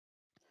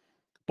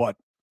 But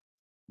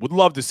would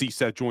love to see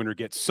Seth Joyner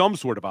get some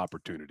sort of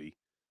opportunity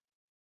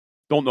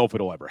Don't know if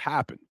it'll ever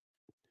happen.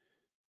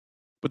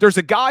 But there's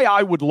a guy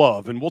I would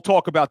love, and we'll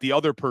talk about the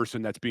other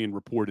person that's being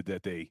reported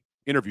that they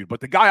interviewed. But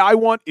the guy I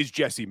want is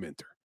Jesse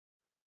Minter.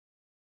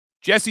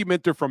 Jesse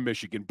Minter from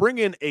Michigan. Bring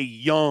in a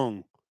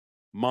young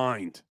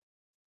mind.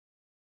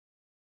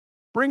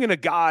 Bring in a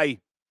guy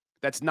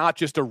that's not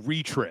just a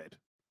retread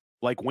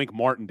like Wink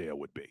Martindale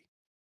would be.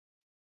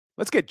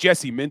 Let's get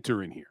Jesse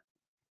Minter in here.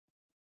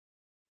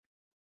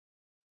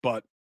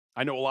 But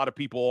I know a lot of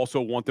people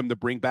also want them to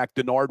bring back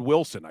Denard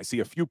Wilson. I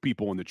see a few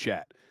people in the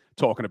chat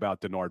talking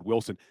about Denard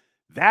Wilson.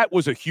 That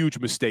was a huge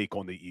mistake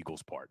on the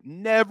Eagles' part.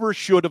 Never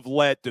should have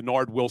let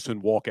Denard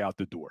Wilson walk out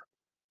the door.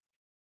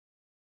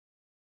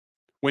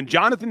 When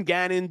Jonathan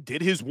Gannon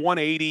did his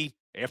 180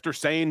 after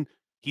saying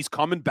he's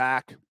coming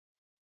back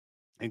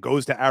and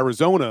goes to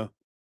Arizona,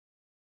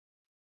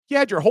 you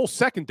had your whole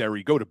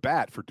secondary go to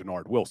bat for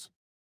Denard Wilson.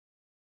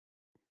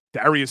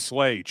 Darius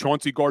Slay,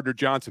 Chauncey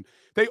Gardner-Johnson,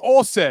 they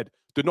all said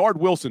Denard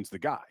Wilson's the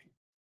guy.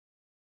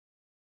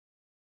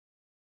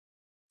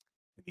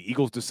 The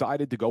Eagles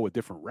decided to go a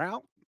different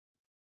route.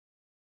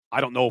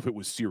 I don't know if it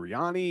was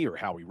Sirianni or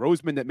Howie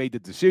Roseman that made the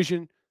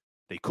decision.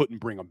 They couldn't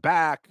bring him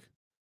back,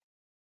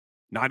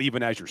 not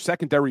even as your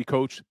secondary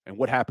coach. And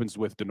what happens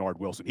with Denard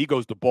Wilson? He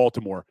goes to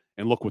Baltimore,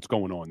 and look what's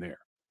going on there.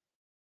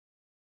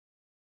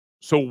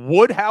 So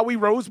would Howie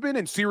Roseman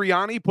and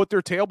Sirianni put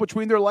their tail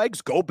between their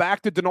legs, go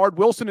back to Denard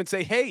Wilson and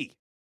say, hey,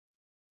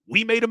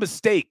 we made a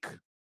mistake.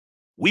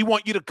 We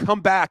want you to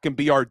come back and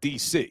be our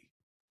DC?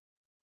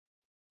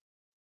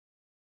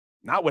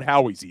 Not with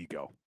Howie's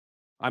ego.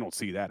 I don't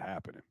see that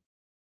happening.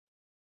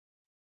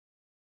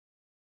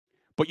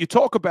 But you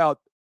talk about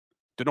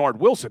Denard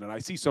Wilson, and I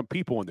see some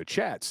people in the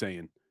chat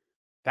saying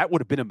that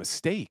would have been a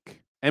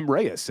mistake. M.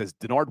 Reyes says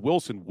Denard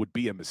Wilson would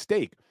be a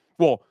mistake.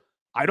 Well,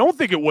 I don't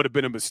think it would have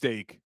been a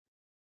mistake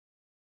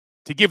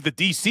to give the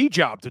DC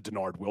job to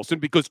Denard Wilson,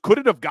 because could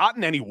it have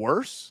gotten any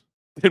worse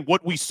than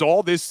what we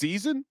saw this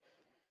season?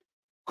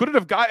 Could it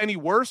have got any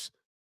worse?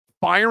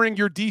 Firing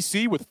your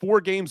DC with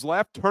 4 games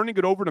left, turning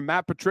it over to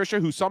Matt Patricia,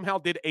 who somehow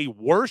did a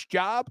worse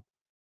job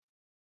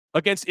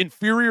against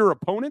inferior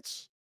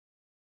opponents?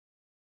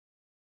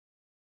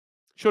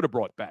 Should have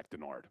brought back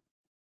Denard.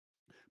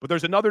 But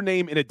there's another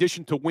name in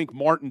addition to Wink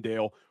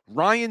Martindale,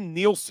 Ryan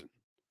Nielsen,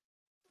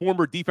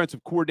 former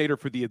defensive coordinator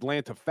for the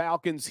Atlanta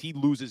Falcons. He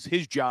loses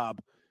his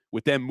job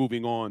with them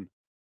moving on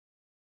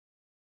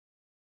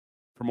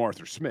from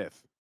Arthur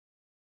Smith.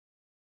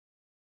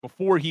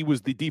 Before he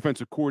was the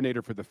defensive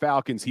coordinator for the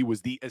Falcons, he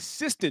was the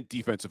assistant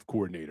defensive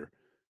coordinator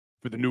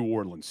for the New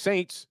Orleans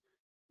Saints.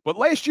 But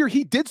last year,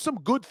 he did some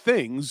good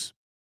things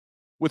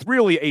with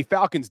really a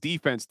Falcons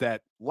defense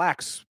that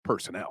lacks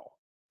personnel.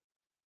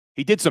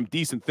 He did some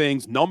decent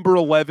things. Number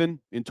 11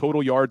 in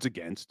total yards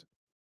against.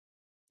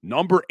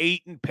 Number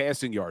 8 in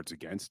passing yards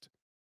against.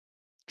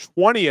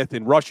 20th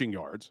in rushing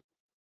yards.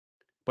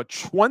 But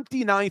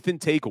 29th in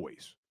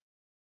takeaways.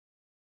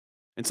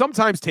 And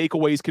sometimes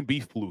takeaways can be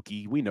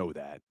fluky. We know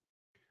that.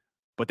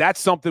 But that's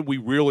something we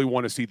really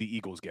want to see the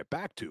Eagles get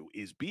back to,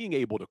 is being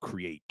able to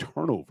create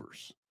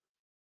turnovers.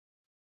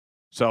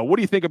 So what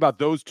do you think about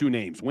those two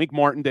names? Wink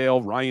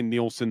Martindale, Ryan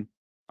Nielsen.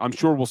 I'm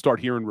sure we'll start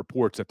hearing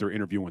reports that they're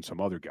interviewing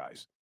some other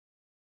guys.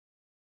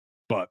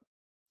 But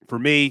for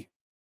me,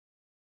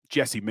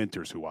 Jesse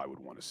Minter's who I would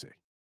want to see.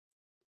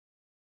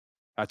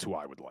 That's who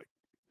I would like.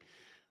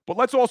 But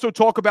let's also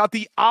talk about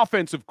the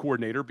offensive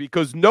coordinator,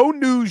 because no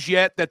news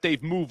yet that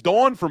they've moved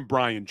on from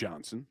Brian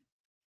Johnson.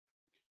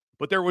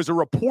 But there was a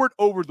report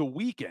over the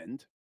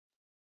weekend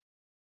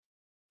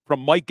from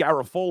Mike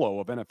Garafolo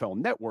of NFL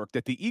Network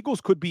that the Eagles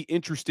could be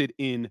interested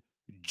in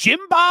Jim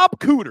Bob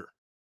Cooter.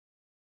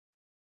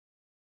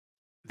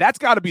 That's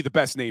got to be the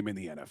best name in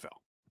the NFL.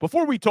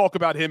 Before we talk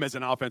about him as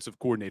an offensive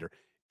coordinator,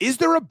 is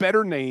there a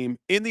better name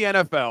in the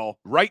NFL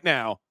right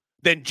now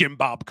than Jim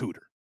Bob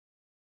Cooter?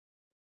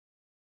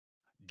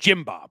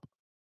 Jim Bob.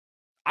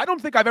 I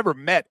don't think I've ever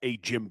met a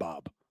Jim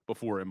Bob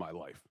before in my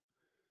life.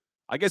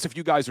 I guess if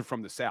you guys are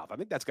from the South, I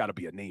think that's got to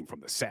be a name from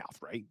the South,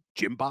 right?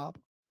 Jim Bob?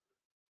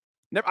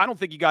 Never, I don't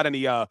think you got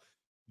any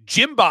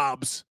Jim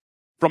Bobs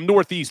from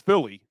Northeast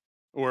Philly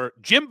or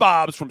Jim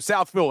Bobs from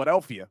South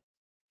Philadelphia.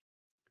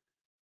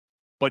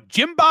 But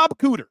Jim Bob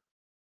Cooter,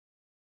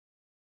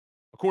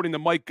 according to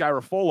Mike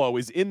Garafolo,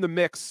 is in the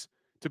mix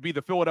to be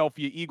the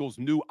Philadelphia Eagles'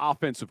 new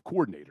offensive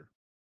coordinator.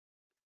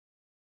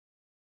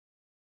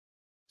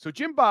 So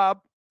Jim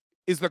Bob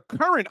is the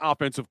current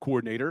offensive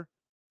coordinator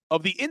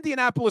of the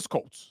Indianapolis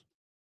Colts.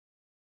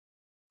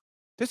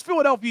 This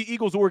Philadelphia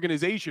Eagles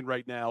organization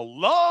right now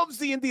loves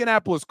the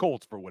Indianapolis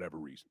Colts for whatever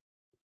reason.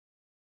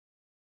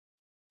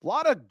 A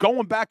lot of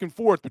going back and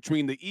forth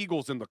between the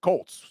Eagles and the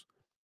Colts.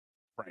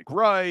 Frank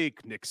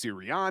Reich, Nick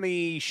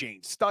Sirianni,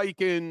 Shane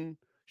Steichen,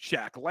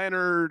 Shaq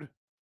Leonard.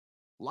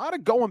 A lot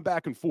of going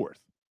back and forth.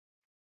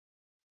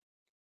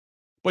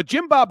 But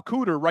Jim Bob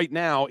Cooter right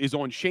now is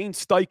on Shane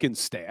Steichen's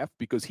staff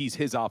because he's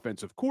his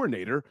offensive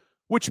coordinator,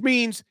 which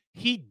means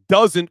he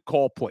doesn't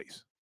call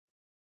plays.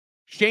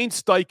 Shane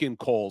Steichen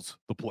calls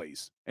the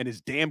plays and is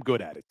damn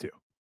good at it too.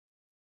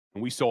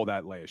 And we saw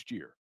that last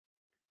year.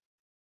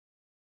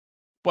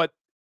 But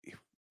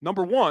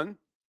Number one,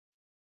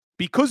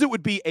 because it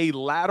would be a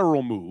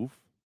lateral move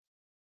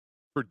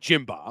for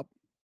Jim Bob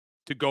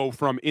to go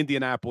from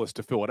Indianapolis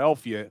to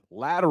Philadelphia,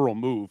 lateral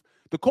move,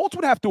 the Colts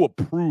would have to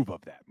approve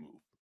of that move.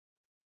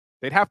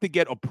 They'd have to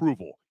get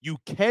approval. You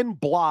can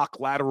block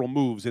lateral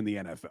moves in the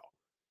NFL.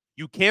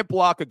 You can't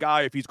block a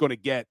guy if he's going to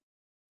get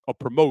a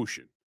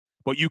promotion,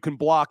 but you can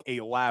block a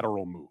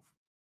lateral move.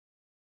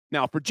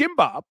 Now, for Jim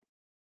Bob,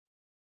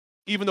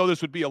 even though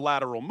this would be a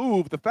lateral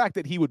move, the fact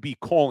that he would be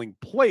calling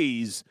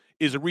plays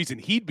is a reason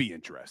he'd be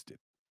interested.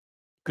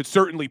 Could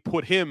certainly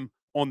put him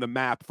on the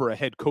map for a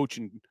head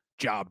coaching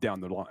job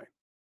down the line.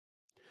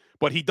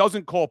 But he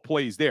doesn't call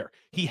plays there.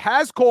 He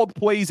has called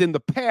plays in the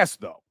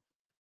past, though.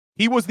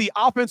 He was the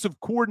offensive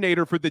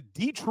coordinator for the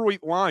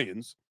Detroit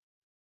Lions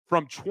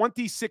from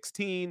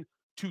 2016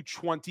 to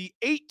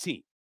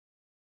 2018.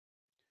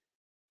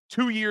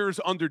 2 years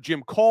under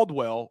Jim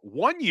Caldwell,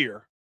 1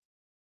 year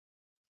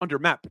under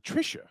Matt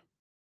Patricia,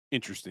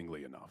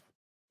 interestingly enough.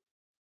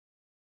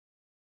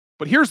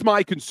 But here's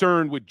my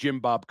concern with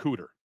Jim Bob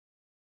Cooter,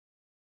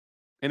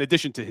 in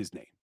addition to his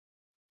name.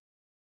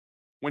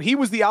 When he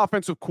was the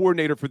offensive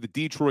coordinator for the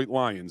Detroit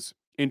Lions,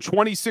 in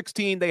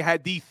 2016, they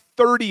had the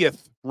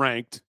 30th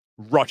ranked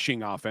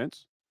rushing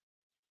offense.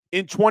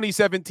 In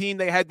 2017,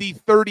 they had the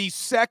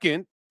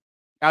 32nd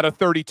out of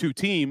 32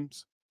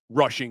 teams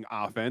rushing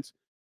offense.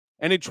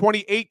 And in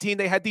 2018,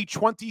 they had the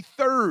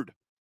 23rd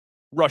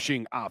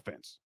rushing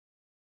offense.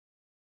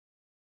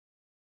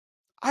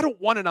 I don't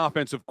want an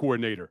offensive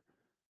coordinator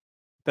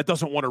that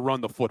doesn't want to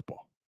run the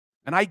football.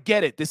 And I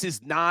get it. This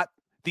is not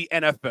the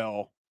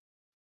NFL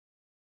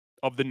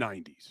of the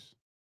 90s.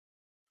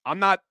 I'm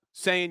not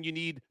saying you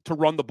need to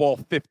run the ball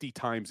 50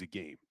 times a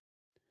game.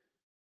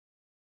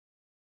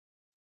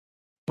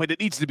 But it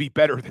needs to be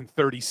better than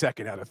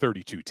 32nd out of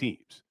 32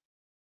 teams.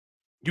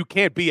 You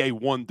can't be a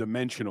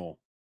one-dimensional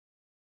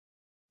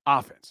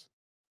offense.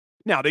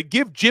 Now, to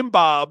give Jim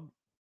Bob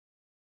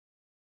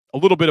a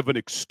little bit of an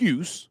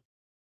excuse,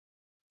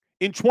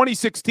 in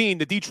 2016,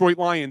 the Detroit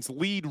Lions'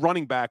 lead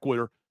running back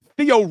were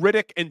Theo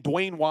Riddick and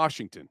Dwayne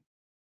Washington.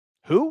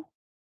 Who?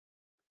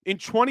 In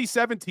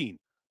 2017,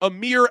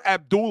 Amir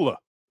Abdullah.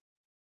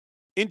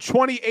 In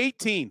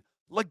 2018,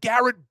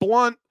 LeGarrette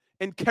Blount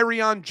and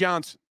Kerryon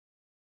Johnson.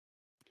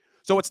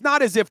 So it's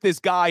not as if this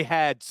guy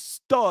had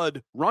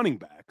stud running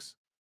backs.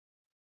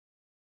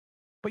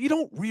 But you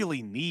don't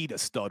really need a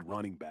stud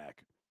running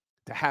back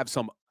to have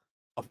some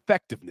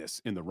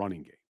effectiveness in the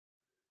running game.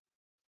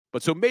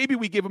 But so maybe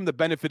we give him the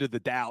benefit of the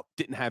doubt,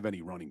 didn't have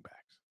any running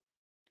backs.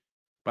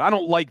 But I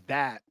don't like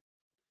that.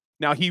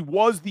 Now, he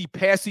was the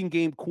passing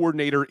game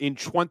coordinator in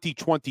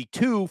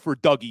 2022 for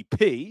Dougie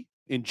P.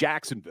 in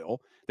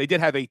Jacksonville. They did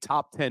have a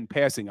top 10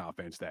 passing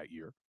offense that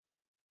year.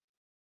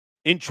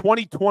 In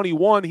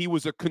 2021, he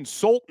was a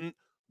consultant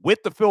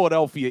with the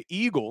Philadelphia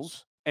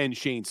Eagles and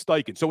Shane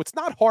Steichen. So it's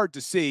not hard to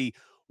see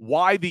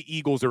why the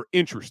Eagles are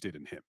interested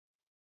in him.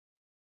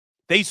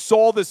 They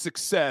saw the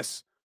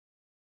success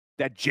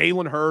that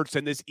Jalen Hurts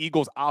and this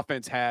Eagles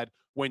offense had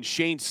when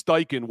Shane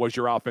Steichen was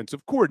your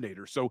offensive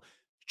coordinator. So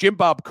Jim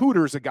Bob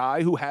Cooter is a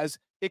guy who has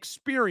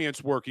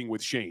experience working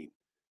with Shane,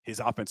 his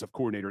offensive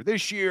coordinator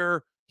this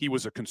year. He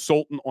was a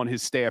consultant on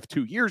his staff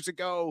 2 years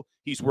ago.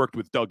 He's worked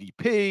with Dougie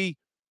P.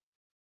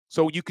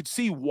 So you could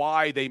see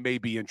why they may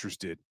be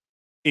interested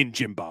in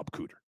Jim Bob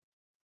Cooter.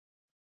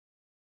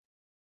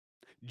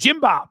 Jim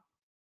Bob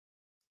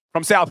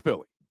from South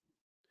Philly.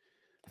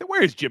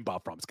 Where is Jim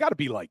Bob from? It's got to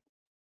be like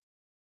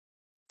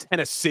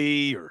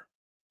Tennessee or...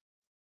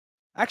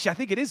 Actually, I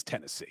think it is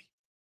Tennessee.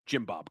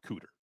 Jim Bob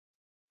Cooter.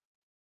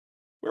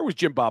 Where was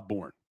Jim Bob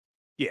born?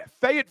 Yeah,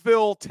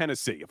 Fayetteville,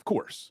 Tennessee, of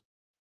course.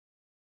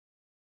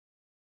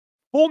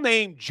 Full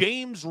name,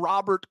 James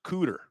Robert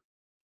Cooter.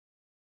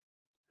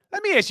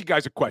 Let me ask you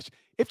guys a question.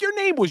 If your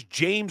name was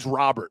James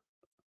Robert,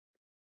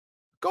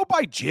 go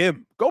by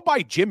Jim. Go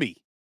by Jimmy.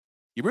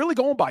 You really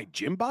going by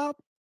Jim Bob?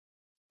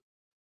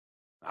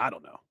 I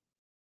don't know.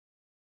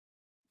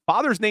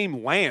 Father's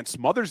name Lance,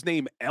 mother's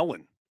name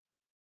Ellen.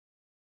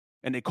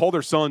 And they call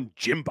their son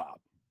Jim Bob.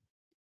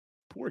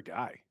 Poor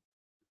guy.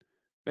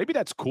 Maybe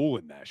that's cool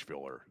in Nashville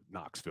or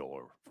Knoxville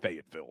or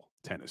Fayetteville,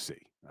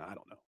 Tennessee. I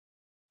don't know.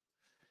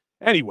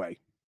 Anyway,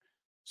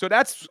 so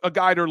that's a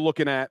guy they're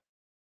looking at,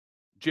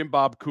 Jim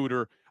Bob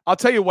Cooter. I'll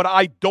tell you what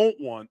I don't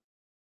want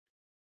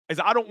is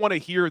I don't want to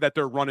hear that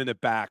they're running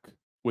it back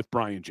with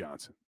Brian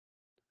Johnson.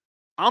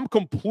 I'm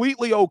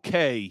completely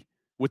okay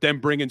with them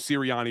bringing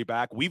Sirianni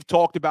back. We've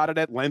talked about it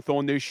at length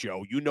on this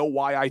show. You know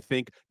why I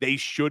think they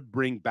should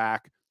bring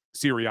back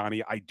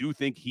Sirianni. I do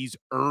think he's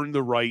earned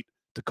the right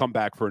to come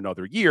back for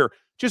another year.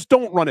 Just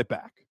don't run it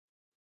back.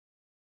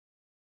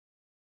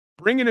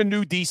 Bring in a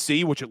new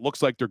DC, which it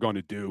looks like they're going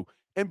to do,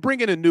 and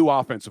bring in a new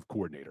offensive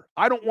coordinator.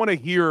 I don't want to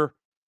hear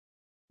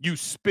you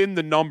spin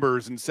the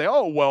numbers and say,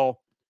 oh,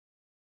 well,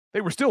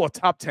 they were still a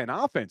top 10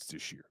 offense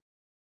this year.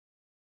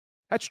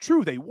 That's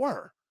true, they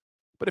were.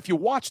 But if you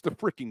watch the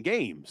freaking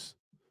games,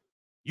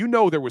 you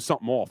know there was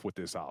something off with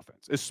this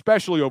offense,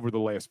 especially over the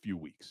last few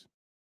weeks.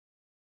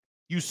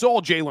 You saw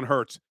Jalen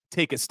Hurts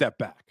take a step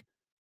back.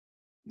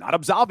 Not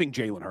absolving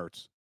Jalen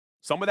Hurts,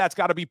 Some of that's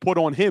got to be put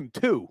on him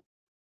too.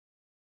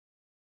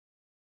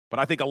 But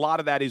I think a lot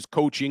of that is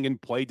coaching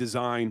and play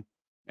design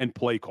and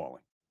play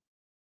calling.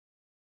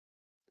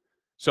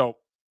 So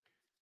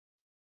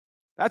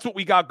that's what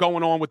we got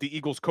going on with the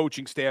Eagles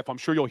coaching staff. I'm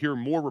sure you'll hear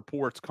more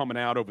reports coming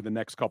out over the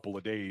next couple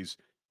of days.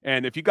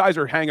 And if you guys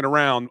are hanging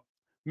around,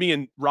 me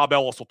and Rob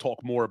Ellis will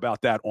talk more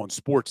about that on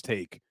Sports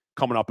Take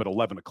coming up at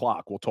 11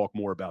 o'clock. We'll talk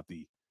more about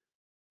the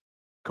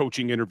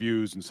coaching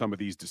interviews and some of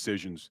these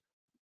decisions.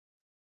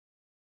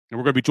 And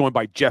we're going to be joined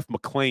by Jeff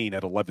McClain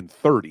at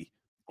 11:30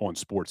 on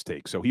Sports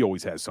Take. So he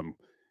always has some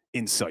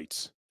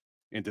insights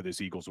into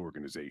this Eagles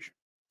organization.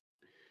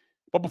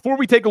 But before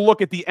we take a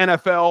look at the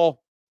NFL,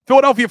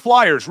 Philadelphia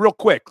Flyers, real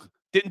quick.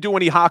 Didn't do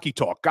any hockey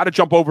talk. Got to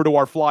jump over to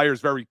our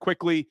Flyers very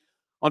quickly.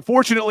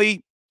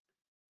 Unfortunately,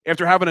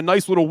 after having a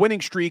nice little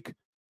winning streak,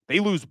 they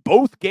lose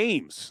both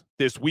games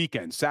this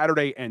weekend,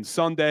 Saturday and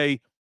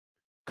Sunday.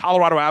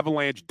 Colorado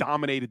Avalanche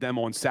dominated them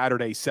on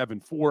Saturday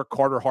 7-4.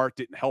 Carter Hart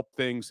didn't help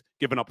things,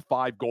 giving up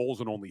 5 goals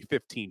and only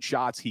 15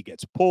 shots. He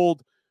gets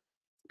pulled.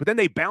 But then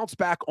they bounced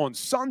back on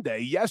Sunday,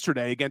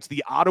 yesterday, against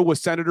the Ottawa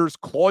Senators.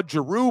 Claude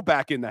Giroux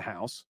back in the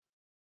house.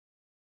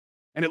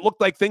 And it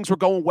looked like things were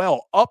going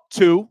well. Up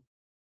to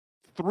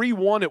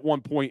 3-1 at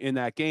one point in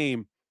that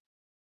game.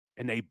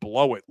 And they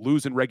blow it,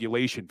 losing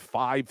regulation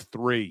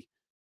 5-3.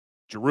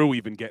 Giroux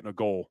even getting a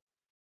goal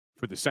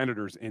for the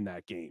Senators in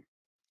that game.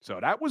 So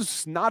that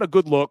was not a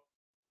good look.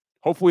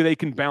 Hopefully they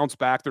can bounce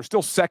back. They're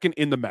still second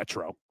in the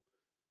Metro.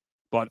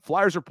 But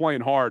Flyers are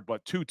playing hard,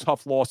 but 2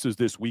 tough losses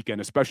this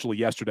weekend, especially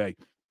yesterday,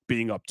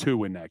 being up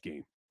 2 in that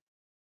game.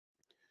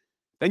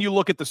 Then you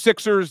look at the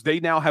Sixers. They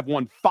now have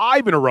won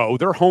 5 in a row.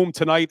 They're home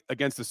tonight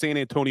against the San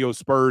Antonio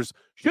Spurs.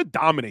 Should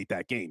dominate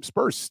that game.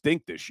 Spurs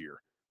stink this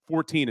year,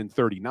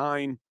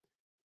 14-39.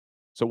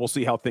 So we'll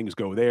see how things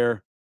go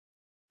there.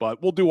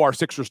 But we'll do our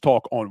Sixers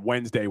talk on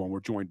Wednesday when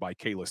we're joined by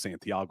Kayla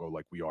Santiago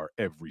like we are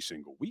every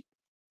single week.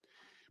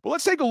 But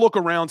let's take a look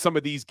around some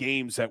of these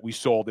games that we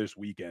saw this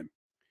weekend.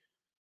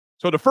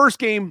 So the first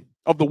game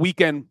of the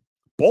weekend,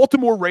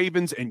 Baltimore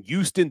Ravens and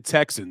Houston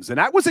Texans. And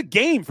that was a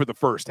game for the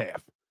first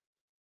half.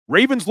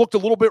 Ravens looked a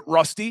little bit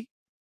rusty,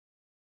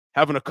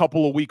 having a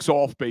couple of weeks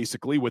off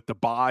basically with the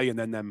bye and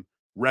then them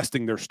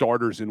resting their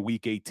starters in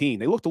week 18.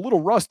 They looked a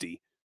little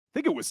rusty. I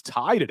think it was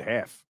tied at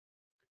half.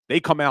 They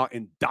come out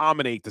and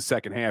dominate the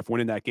second half,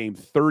 winning that game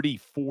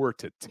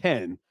 34-10.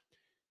 And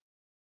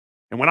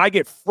when I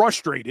get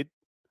frustrated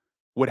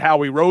with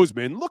Howie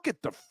Roseman, look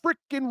at the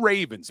freaking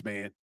Ravens,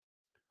 man.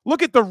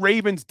 Look at the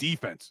Ravens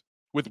defense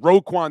with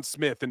Roquan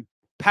Smith and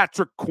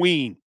Patrick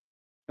Queen.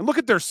 And look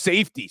at their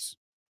safeties.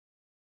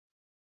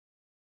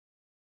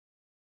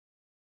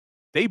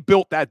 They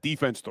built that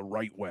defense the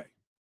right way.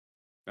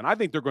 And I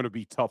think they're going to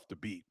be tough to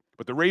beat.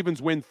 But the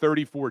Ravens win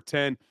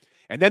 34-10.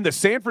 And then the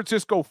San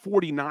Francisco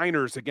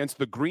 49ers against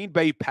the Green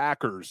Bay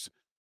Packers.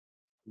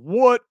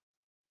 What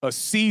a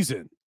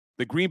season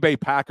the Green Bay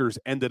Packers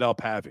ended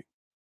up having.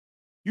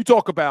 You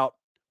talk about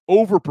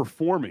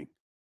overperforming.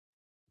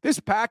 This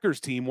Packers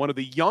team, one of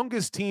the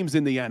youngest teams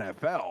in the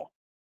NFL,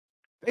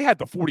 they had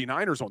the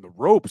 49ers on the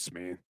ropes,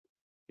 man.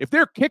 If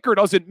their kicker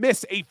doesn't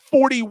miss a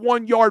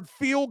 41-yard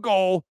field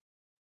goal,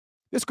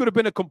 this could have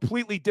been a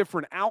completely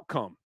different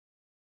outcome.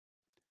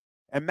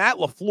 And Matt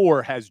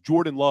LaFleur has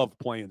Jordan Love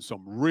playing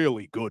some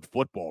really good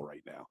football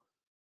right now.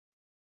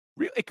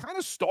 Really, it kind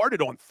of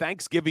started on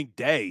Thanksgiving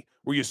Day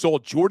where you saw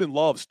Jordan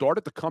Love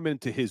started to come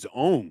into his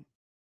own.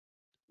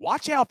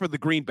 Watch out for the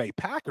Green Bay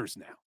Packers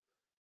now.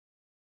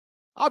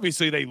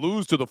 Obviously, they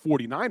lose to the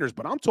 49ers,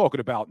 but I'm talking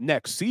about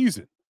next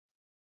season.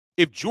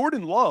 If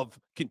Jordan Love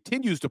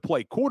continues to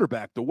play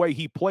quarterback the way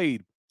he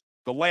played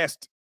the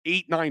last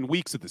 8-9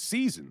 weeks of the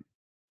season,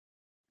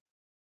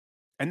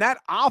 and that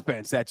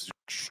offense that's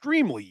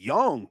extremely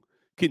young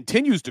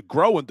continues to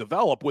grow and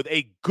develop with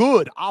a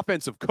good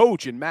offensive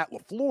coach in Matt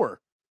LaFleur,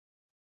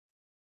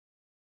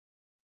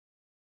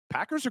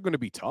 Packers are going to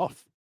be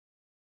tough.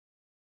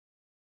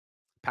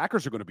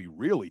 Packers are going to be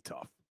really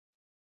tough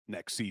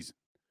next season.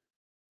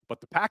 But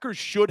the Packers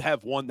should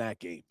have won that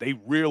game. They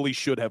really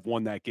should have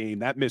won that game.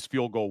 That missed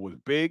field goal was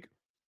big.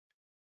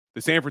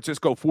 The San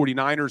Francisco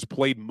 49ers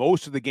played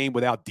most of the game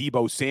without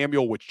Deebo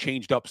Samuel, which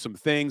changed up some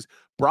things.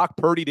 Brock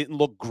Purdy didn't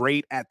look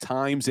great at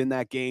times in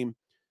that game.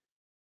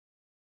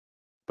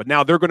 But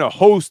now they're going to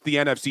host the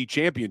NFC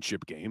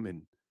Championship game.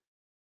 And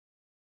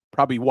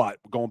probably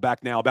going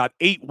back now about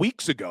 8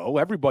 weeks ago,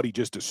 everybody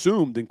just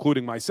assumed,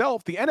 including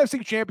myself, the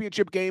NFC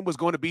Championship game was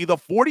going to be the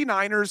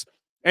 49ers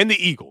and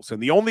the Eagles.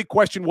 And the only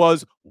question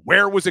was,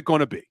 where was it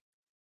going to be?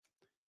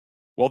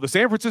 Well, the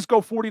San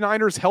Francisco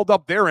 49ers held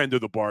up their end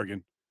of the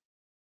bargain.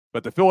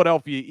 But the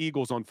Philadelphia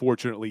Eagles,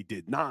 unfortunately,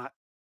 did not.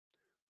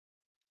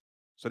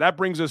 So that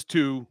brings us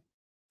to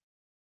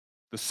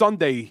the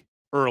Sunday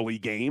early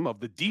game of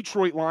the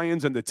Detroit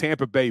Lions and the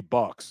Tampa Bay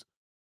Bucks.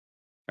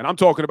 And I'm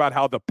talking about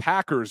how the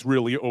Packers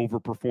really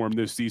overperformed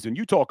this season.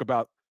 You talk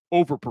about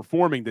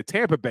overperforming. The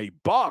Tampa Bay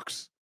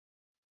Bucks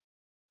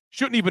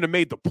shouldn't even have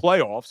made the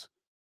playoffs,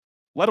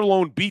 let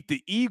alone beat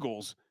the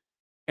Eagles.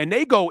 And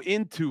they go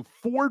into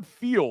Ford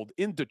Field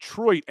in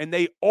Detroit, and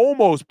they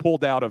almost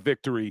pulled out a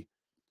victory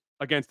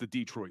against the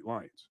Detroit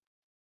Lions.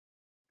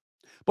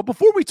 But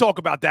before we talk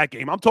about that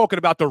game, I'm talking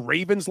about the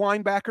Ravens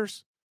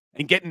linebackers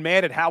and getting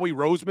mad at Howie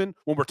Roseman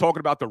when we're talking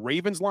about the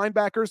Ravens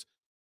linebackers.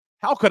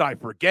 How could I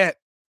forget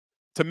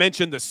to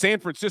mention the San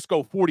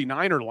Francisco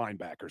 49er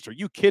linebackers? Are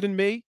you kidding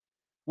me?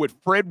 With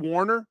Fred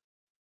Warner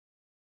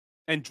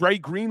and Dre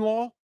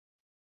Greenlaw?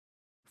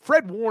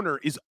 Fred Warner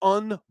is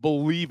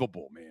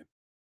unbelievable, man.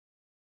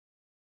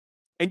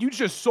 And you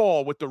just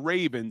saw with the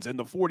Ravens and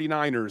the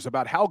 49ers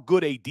about how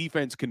good a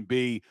defense can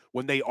be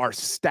when they are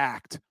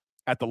stacked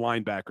at the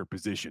linebacker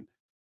position.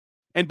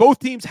 And both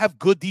teams have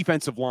good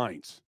defensive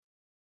lines.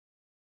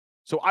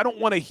 So I don't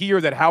want to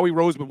hear that Howie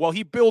Roseman, well,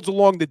 he builds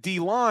along the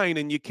D-line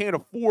and you can't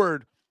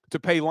afford to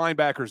pay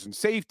linebackers and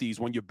safeties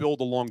when you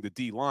build along the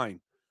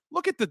D-line.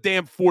 Look at the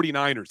damn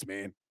 49ers,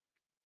 man.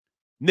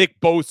 Nick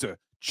Bosa,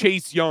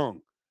 Chase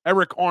Young,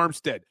 Eric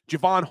Armstead,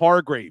 Javon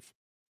Hargrave,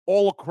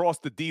 all across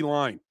the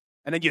D-line.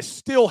 And then you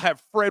still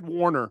have Fred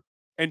Warner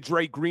and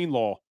Dre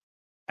Greenlaw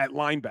at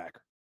linebacker.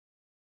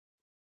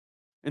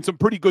 And some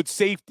pretty good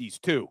safeties,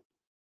 too,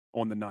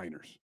 on the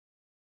Niners.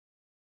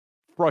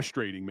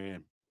 Frustrating,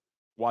 man,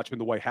 watching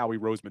the way Howie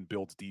Roseman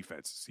builds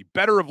defenses. He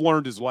better have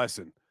learned his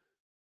lesson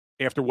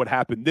after what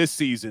happened this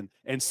season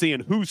and seeing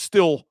who's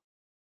still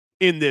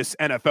in this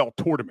NFL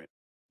tournament.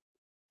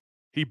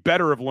 He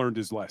better have learned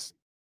his lesson.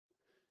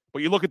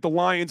 But you look at the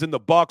Lions and the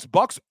Bucks.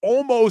 Bucks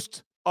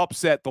almost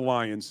upset the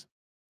Lions.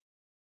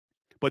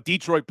 But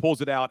Detroit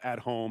pulls it out at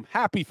home.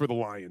 Happy for the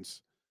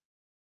Lions.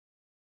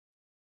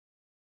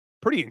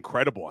 Pretty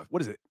incredible.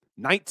 What is it?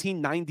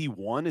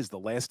 1991 is the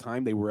last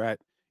time they were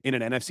in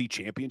an NFC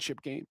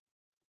championship game.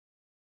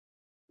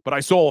 But I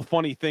saw a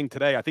funny thing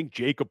today. I think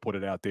Jacob put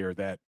it out there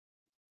that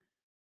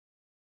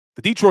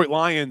the Detroit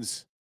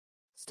Lions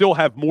still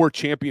have more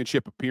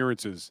championship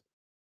appearances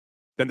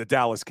than the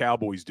Dallas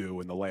Cowboys do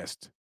in the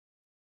last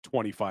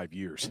 25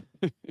 years.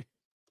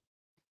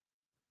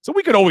 So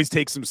we could always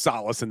take some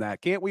solace in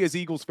that, can't we, as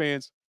Eagles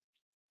fans?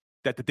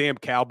 That the damn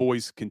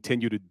Cowboys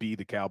continue to be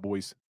the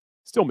Cowboys.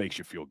 Still makes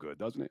you feel good,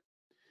 doesn't it?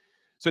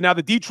 So now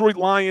the Detroit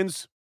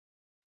Lions,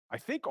 I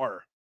think,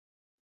 are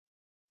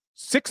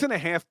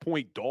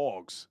 6.5-point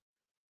dogs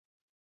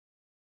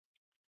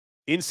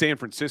in San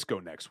Francisco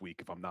next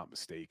week, if I'm not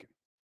mistaken.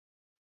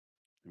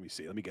 Let me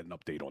see. Let me get an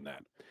update on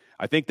that.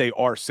 I think they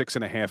are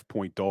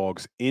 6.5-point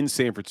dogs in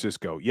San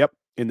Francisco. Yep,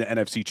 in the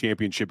NFC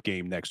Championship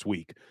game next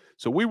week.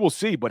 So we will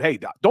see. But, hey,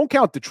 don't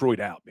count Detroit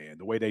out, man,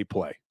 the way they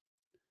play.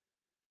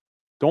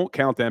 Don't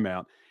count them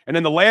out. And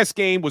then the last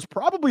game was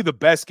probably the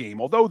best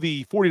game. Although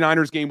the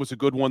 49ers game was a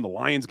good one, the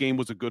Lions game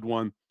was a good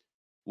one.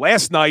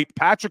 Last night,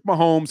 Patrick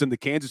Mahomes and the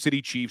Kansas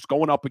City Chiefs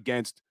going up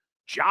against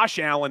Josh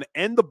Allen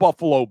and the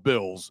Buffalo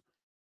Bills,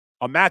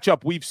 a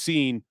matchup we've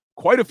seen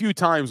quite a few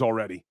times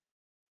already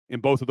in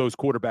both of those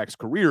quarterbacks'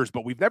 careers,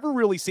 but we've never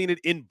really seen it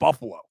in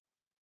Buffalo.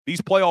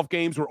 These playoff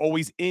games were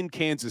always in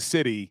Kansas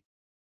City.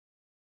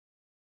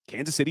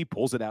 Kansas City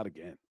pulls it out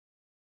again.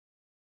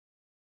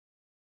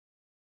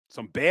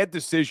 Some bad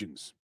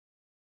decisions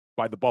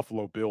by the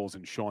Buffalo Bills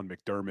and Sean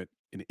McDermott.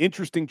 An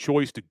interesting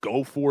choice to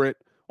go for it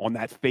on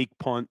that fake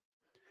punt.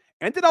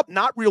 Ended up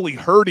not really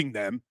hurting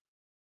them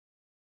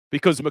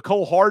because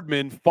Mecole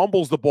Hardman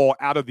fumbles the ball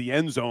out of the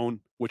end zone,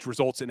 which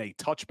results in a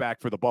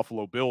touchback for the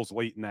Buffalo Bills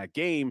late in that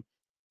game.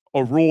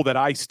 A rule that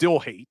I still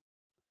hate.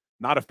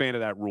 Not a fan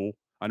of that rule.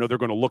 I know they're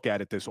going to look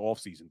at it this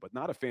offseason, but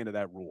not a fan of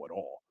that rule at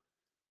all.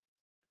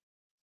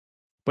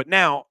 But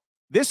now,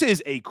 this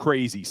is a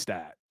crazy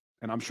stat,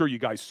 and I'm sure you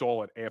guys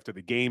saw it after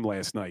the game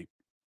last night.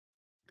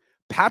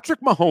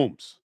 Patrick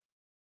Mahomes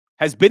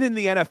has been in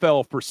the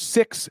NFL for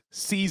 6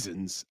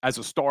 seasons as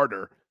a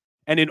starter,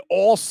 and in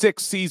all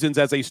 6 seasons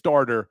as a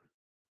starter,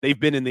 they've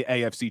been in the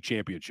AFC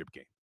Championship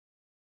game.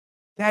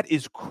 That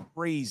is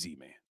crazy,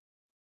 man.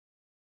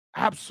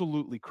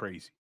 Absolutely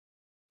crazy.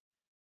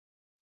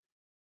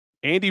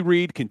 Andy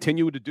Reid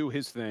continued to do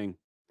his thing,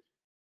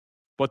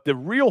 but the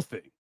real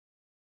thing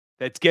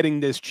that's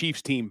getting this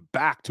Chiefs team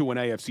back to an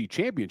AFC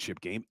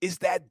Championship game is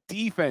that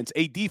defense,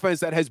 a defense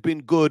that has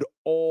been good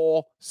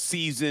all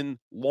season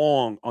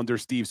long under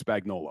Steve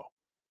Spagnuolo.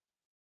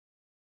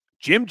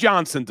 Jim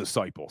Johnson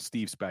disciple,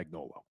 Steve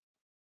Spagnuolo.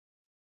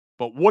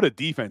 But what a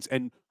defense.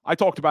 And I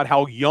talked about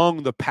how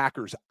young the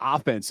Packers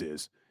offense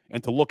is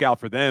and to look out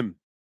for them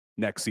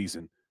next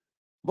season.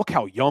 Look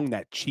how young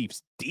that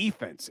Chiefs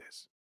defense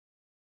is.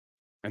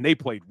 And they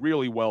played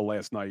really well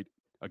last night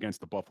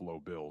against the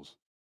Buffalo Bills.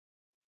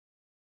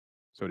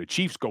 So the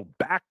Chiefs go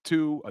back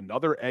to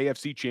another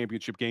AFC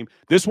Championship game.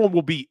 This one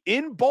will be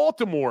in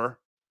Baltimore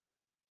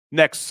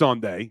next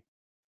Sunday.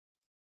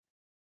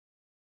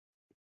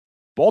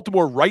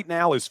 Baltimore right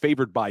now is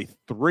favored by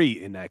 3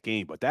 in that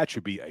game, but that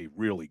should be a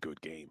really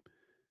good game.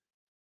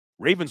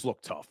 Ravens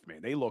look tough,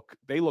 man. They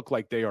look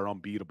like they are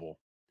unbeatable.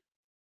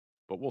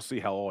 But we'll see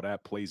how all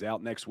that plays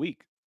out next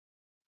week.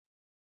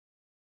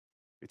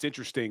 It's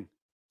interesting.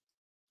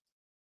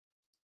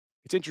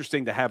 It's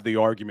interesting to have the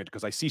argument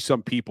because I see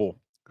some people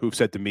who've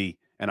said to me,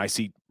 And I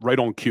see right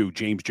on cue,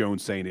 James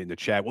Jones saying it in the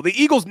chat. Well,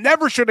 the Eagles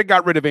never should have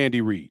got rid of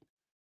Andy Reid.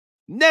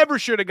 Never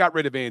should have got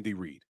rid of Andy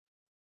Reid.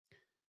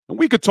 And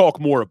we could talk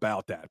more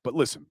about that. But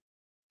listen,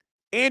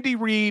 Andy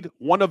Reid,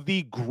 one of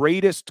the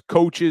greatest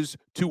coaches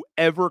to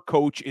ever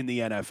coach in the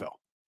NFL.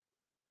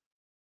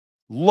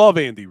 Love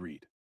Andy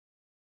Reid.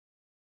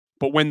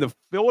 But when the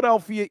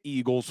Philadelphia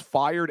Eagles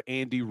fired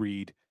Andy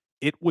Reid,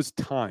 it was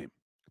time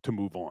to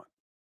move on.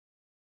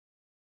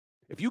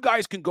 If you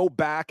guys can go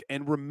back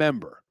and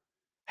remember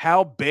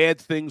how bad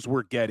things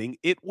were getting,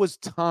 it was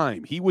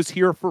time. He was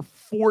here for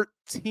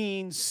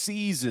 14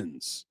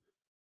 seasons.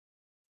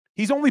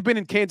 He's only been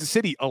in Kansas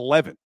City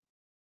 11.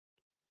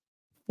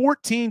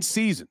 14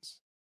 seasons.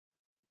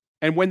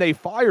 And when they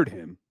fired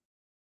him,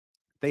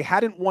 they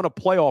hadn't won a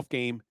playoff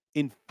game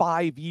in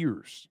 5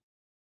 years.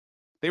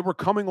 They were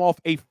coming off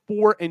a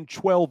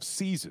 4-12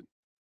 season.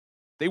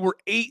 They were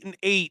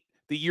 8-8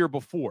 the year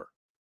before.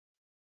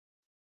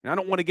 And I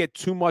don't want to get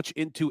too much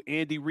into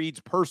Andy Reid's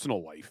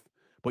personal life,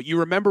 but you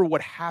remember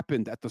what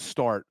happened at the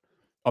start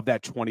of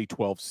that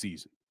 2012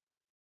 season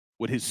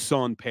with his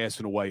son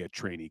passing away at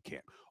training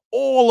camp.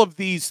 All of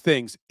these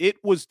things, it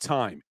was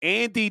time.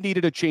 Andy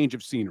needed a change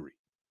of scenery.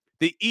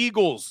 The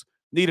Eagles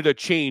needed a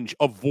change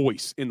of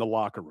voice in the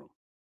locker room.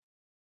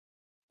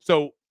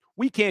 So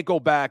we can't go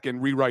back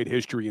and rewrite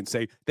history and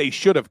say they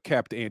should have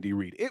kept Andy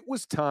Reid. It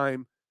was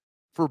time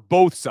for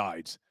both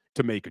sides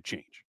to make a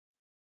change.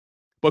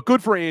 But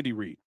good for Andy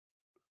Reid.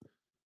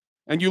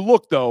 And you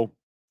look, though,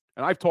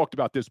 and I've talked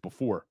about this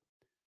before,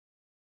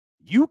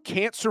 you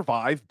can't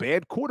survive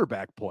bad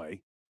quarterback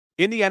play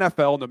in the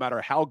NFL no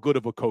matter how good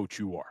of a coach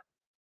you are.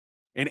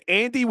 And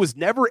Andy was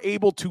never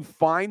able to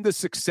find the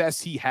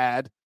success he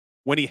had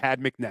when he had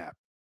McNabb.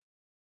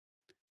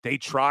 They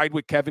tried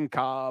with Kevin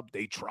Kolb.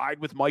 They tried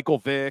with Michael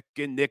Vick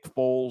and Nick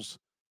Foles.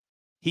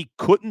 He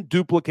couldn't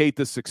duplicate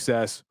the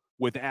success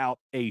without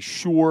a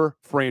sure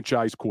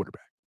franchise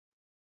quarterback.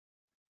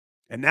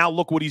 And now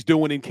look what he's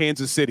doing in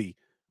Kansas City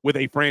with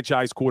a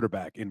franchise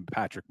quarterback in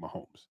Patrick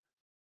Mahomes.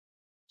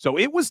 So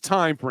it was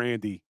time for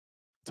Andy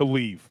to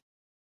leave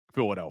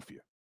Philadelphia.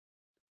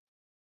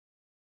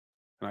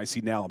 And I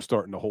see now I'm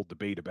starting to hold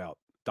debate about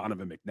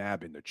Donovan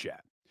McNabb in the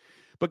chat.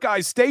 But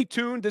guys, stay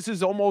tuned. This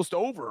is almost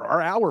over.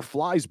 Our hour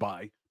flies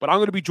by. But I'm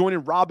going to be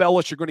joining Rob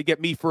Ellis. You're going to get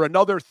me for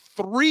another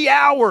 3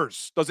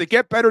 hours. Does it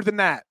get better than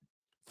that?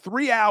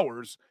 3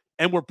 hours.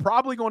 And we're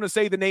probably going to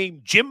say the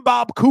name Jim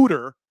Bob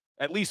Cooter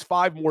at least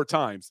 5 more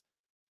times.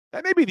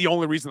 That may be the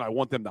only reason I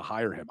want them to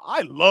hire him.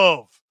 I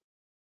love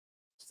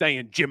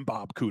saying Jim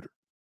Bob Cooter.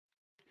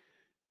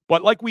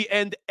 But like we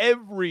end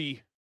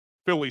every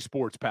Philly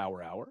Sports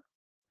Power Hour,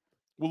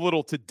 with a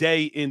little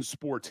today in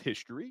sports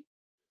history.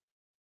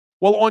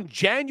 Well, on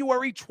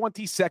January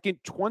 22nd,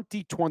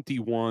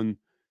 2021,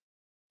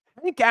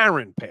 Hank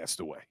Aaron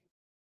passed away.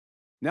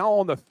 Now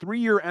on the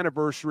 3-year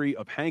anniversary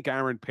of Hank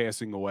Aaron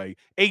passing away,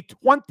 a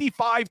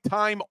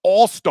 25-time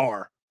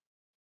All-Star,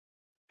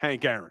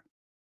 Hank Aaron.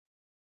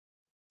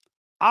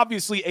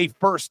 Obviously a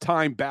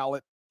first-time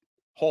ballot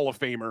Hall of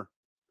Famer,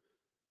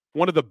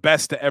 one of the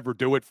best to ever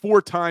do it,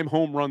 4-time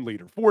home run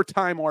leader,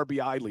 4-time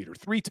RBI leader,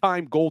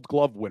 3-time Gold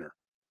Glove winner.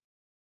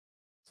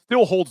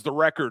 Still holds the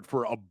record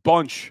for a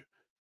bunch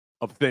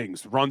of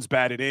things. Runs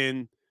batted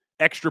in,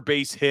 extra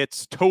base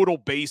hits, total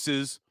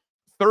bases,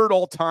 3rd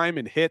all-time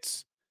in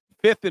hits,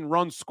 5th in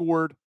runs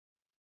scored.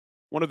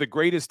 One of the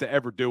greatest to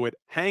ever do it.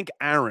 Hank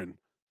Aaron,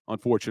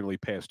 unfortunately,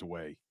 passed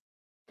away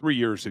 3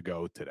 years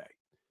ago today.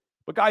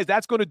 But, guys,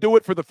 that's going to do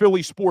it for the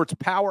Philly Sports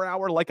Power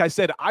Hour. Like I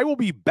said, I will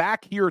be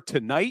back here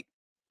tonight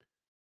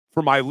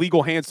for my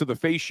Legal Hands to the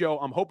Face show.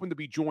 I'm hoping to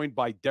be joined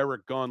by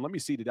Derek Gunn. Let me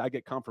see, did I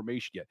get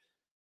confirmation yet?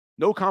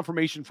 No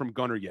confirmation from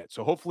Gunner yet.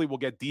 So hopefully we'll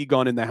get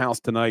D-Gun in the house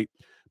tonight.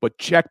 But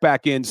check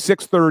back in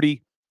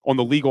 6:30 on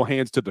the Legal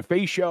Hands to the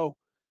Face show.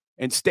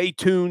 And stay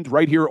tuned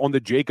right here on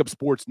the JAKIB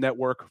Sports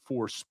Network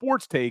for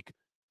Sports Take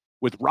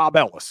with Rob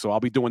Ellis. So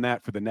I'll be doing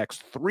that for the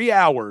next 3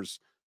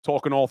 hours,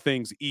 talking all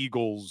things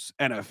Eagles,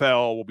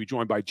 NFL. We'll be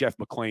joined by Jeff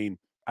McClain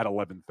at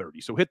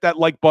 11:30. So hit that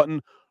like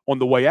button on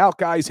the way out,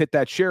 guys. Hit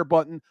that share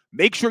button.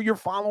 Make sure you're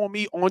following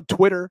me on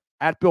Twitter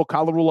at Bill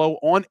Colarulo,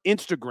 on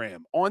Instagram,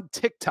 on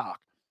TikTok.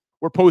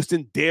 We're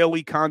posting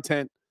daily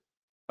content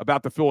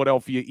about the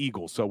Philadelphia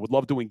Eagles. So would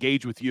love to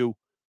engage with you.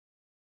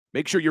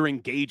 Make sure you're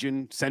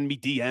engaging. Send me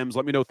DMs.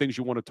 Let me know things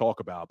you want to talk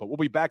about. But we'll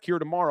be back here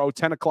tomorrow,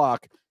 10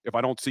 o'clock, if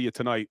I don't see you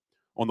tonight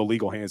on the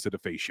Legal Hands to the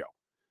Face show.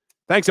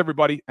 Thanks,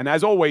 everybody. And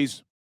as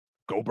always,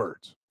 go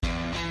Birds.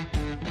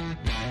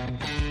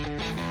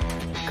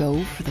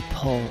 Go for the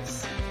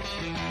pulls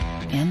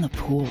and the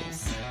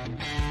pools.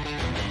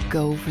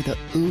 Go for the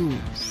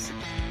oohs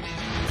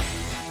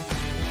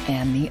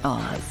and the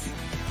ahs.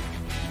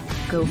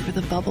 Go for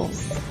the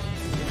bubbles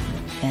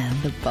and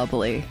the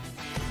bubbly.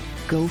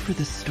 Go for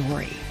the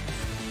story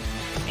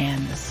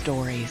and the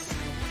stories.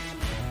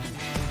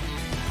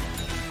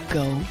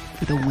 Go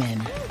for the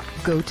win.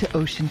 Go to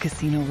Ocean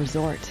Casino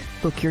Resort.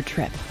 Book your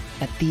trip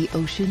at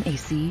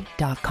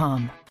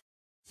theoceanac.com.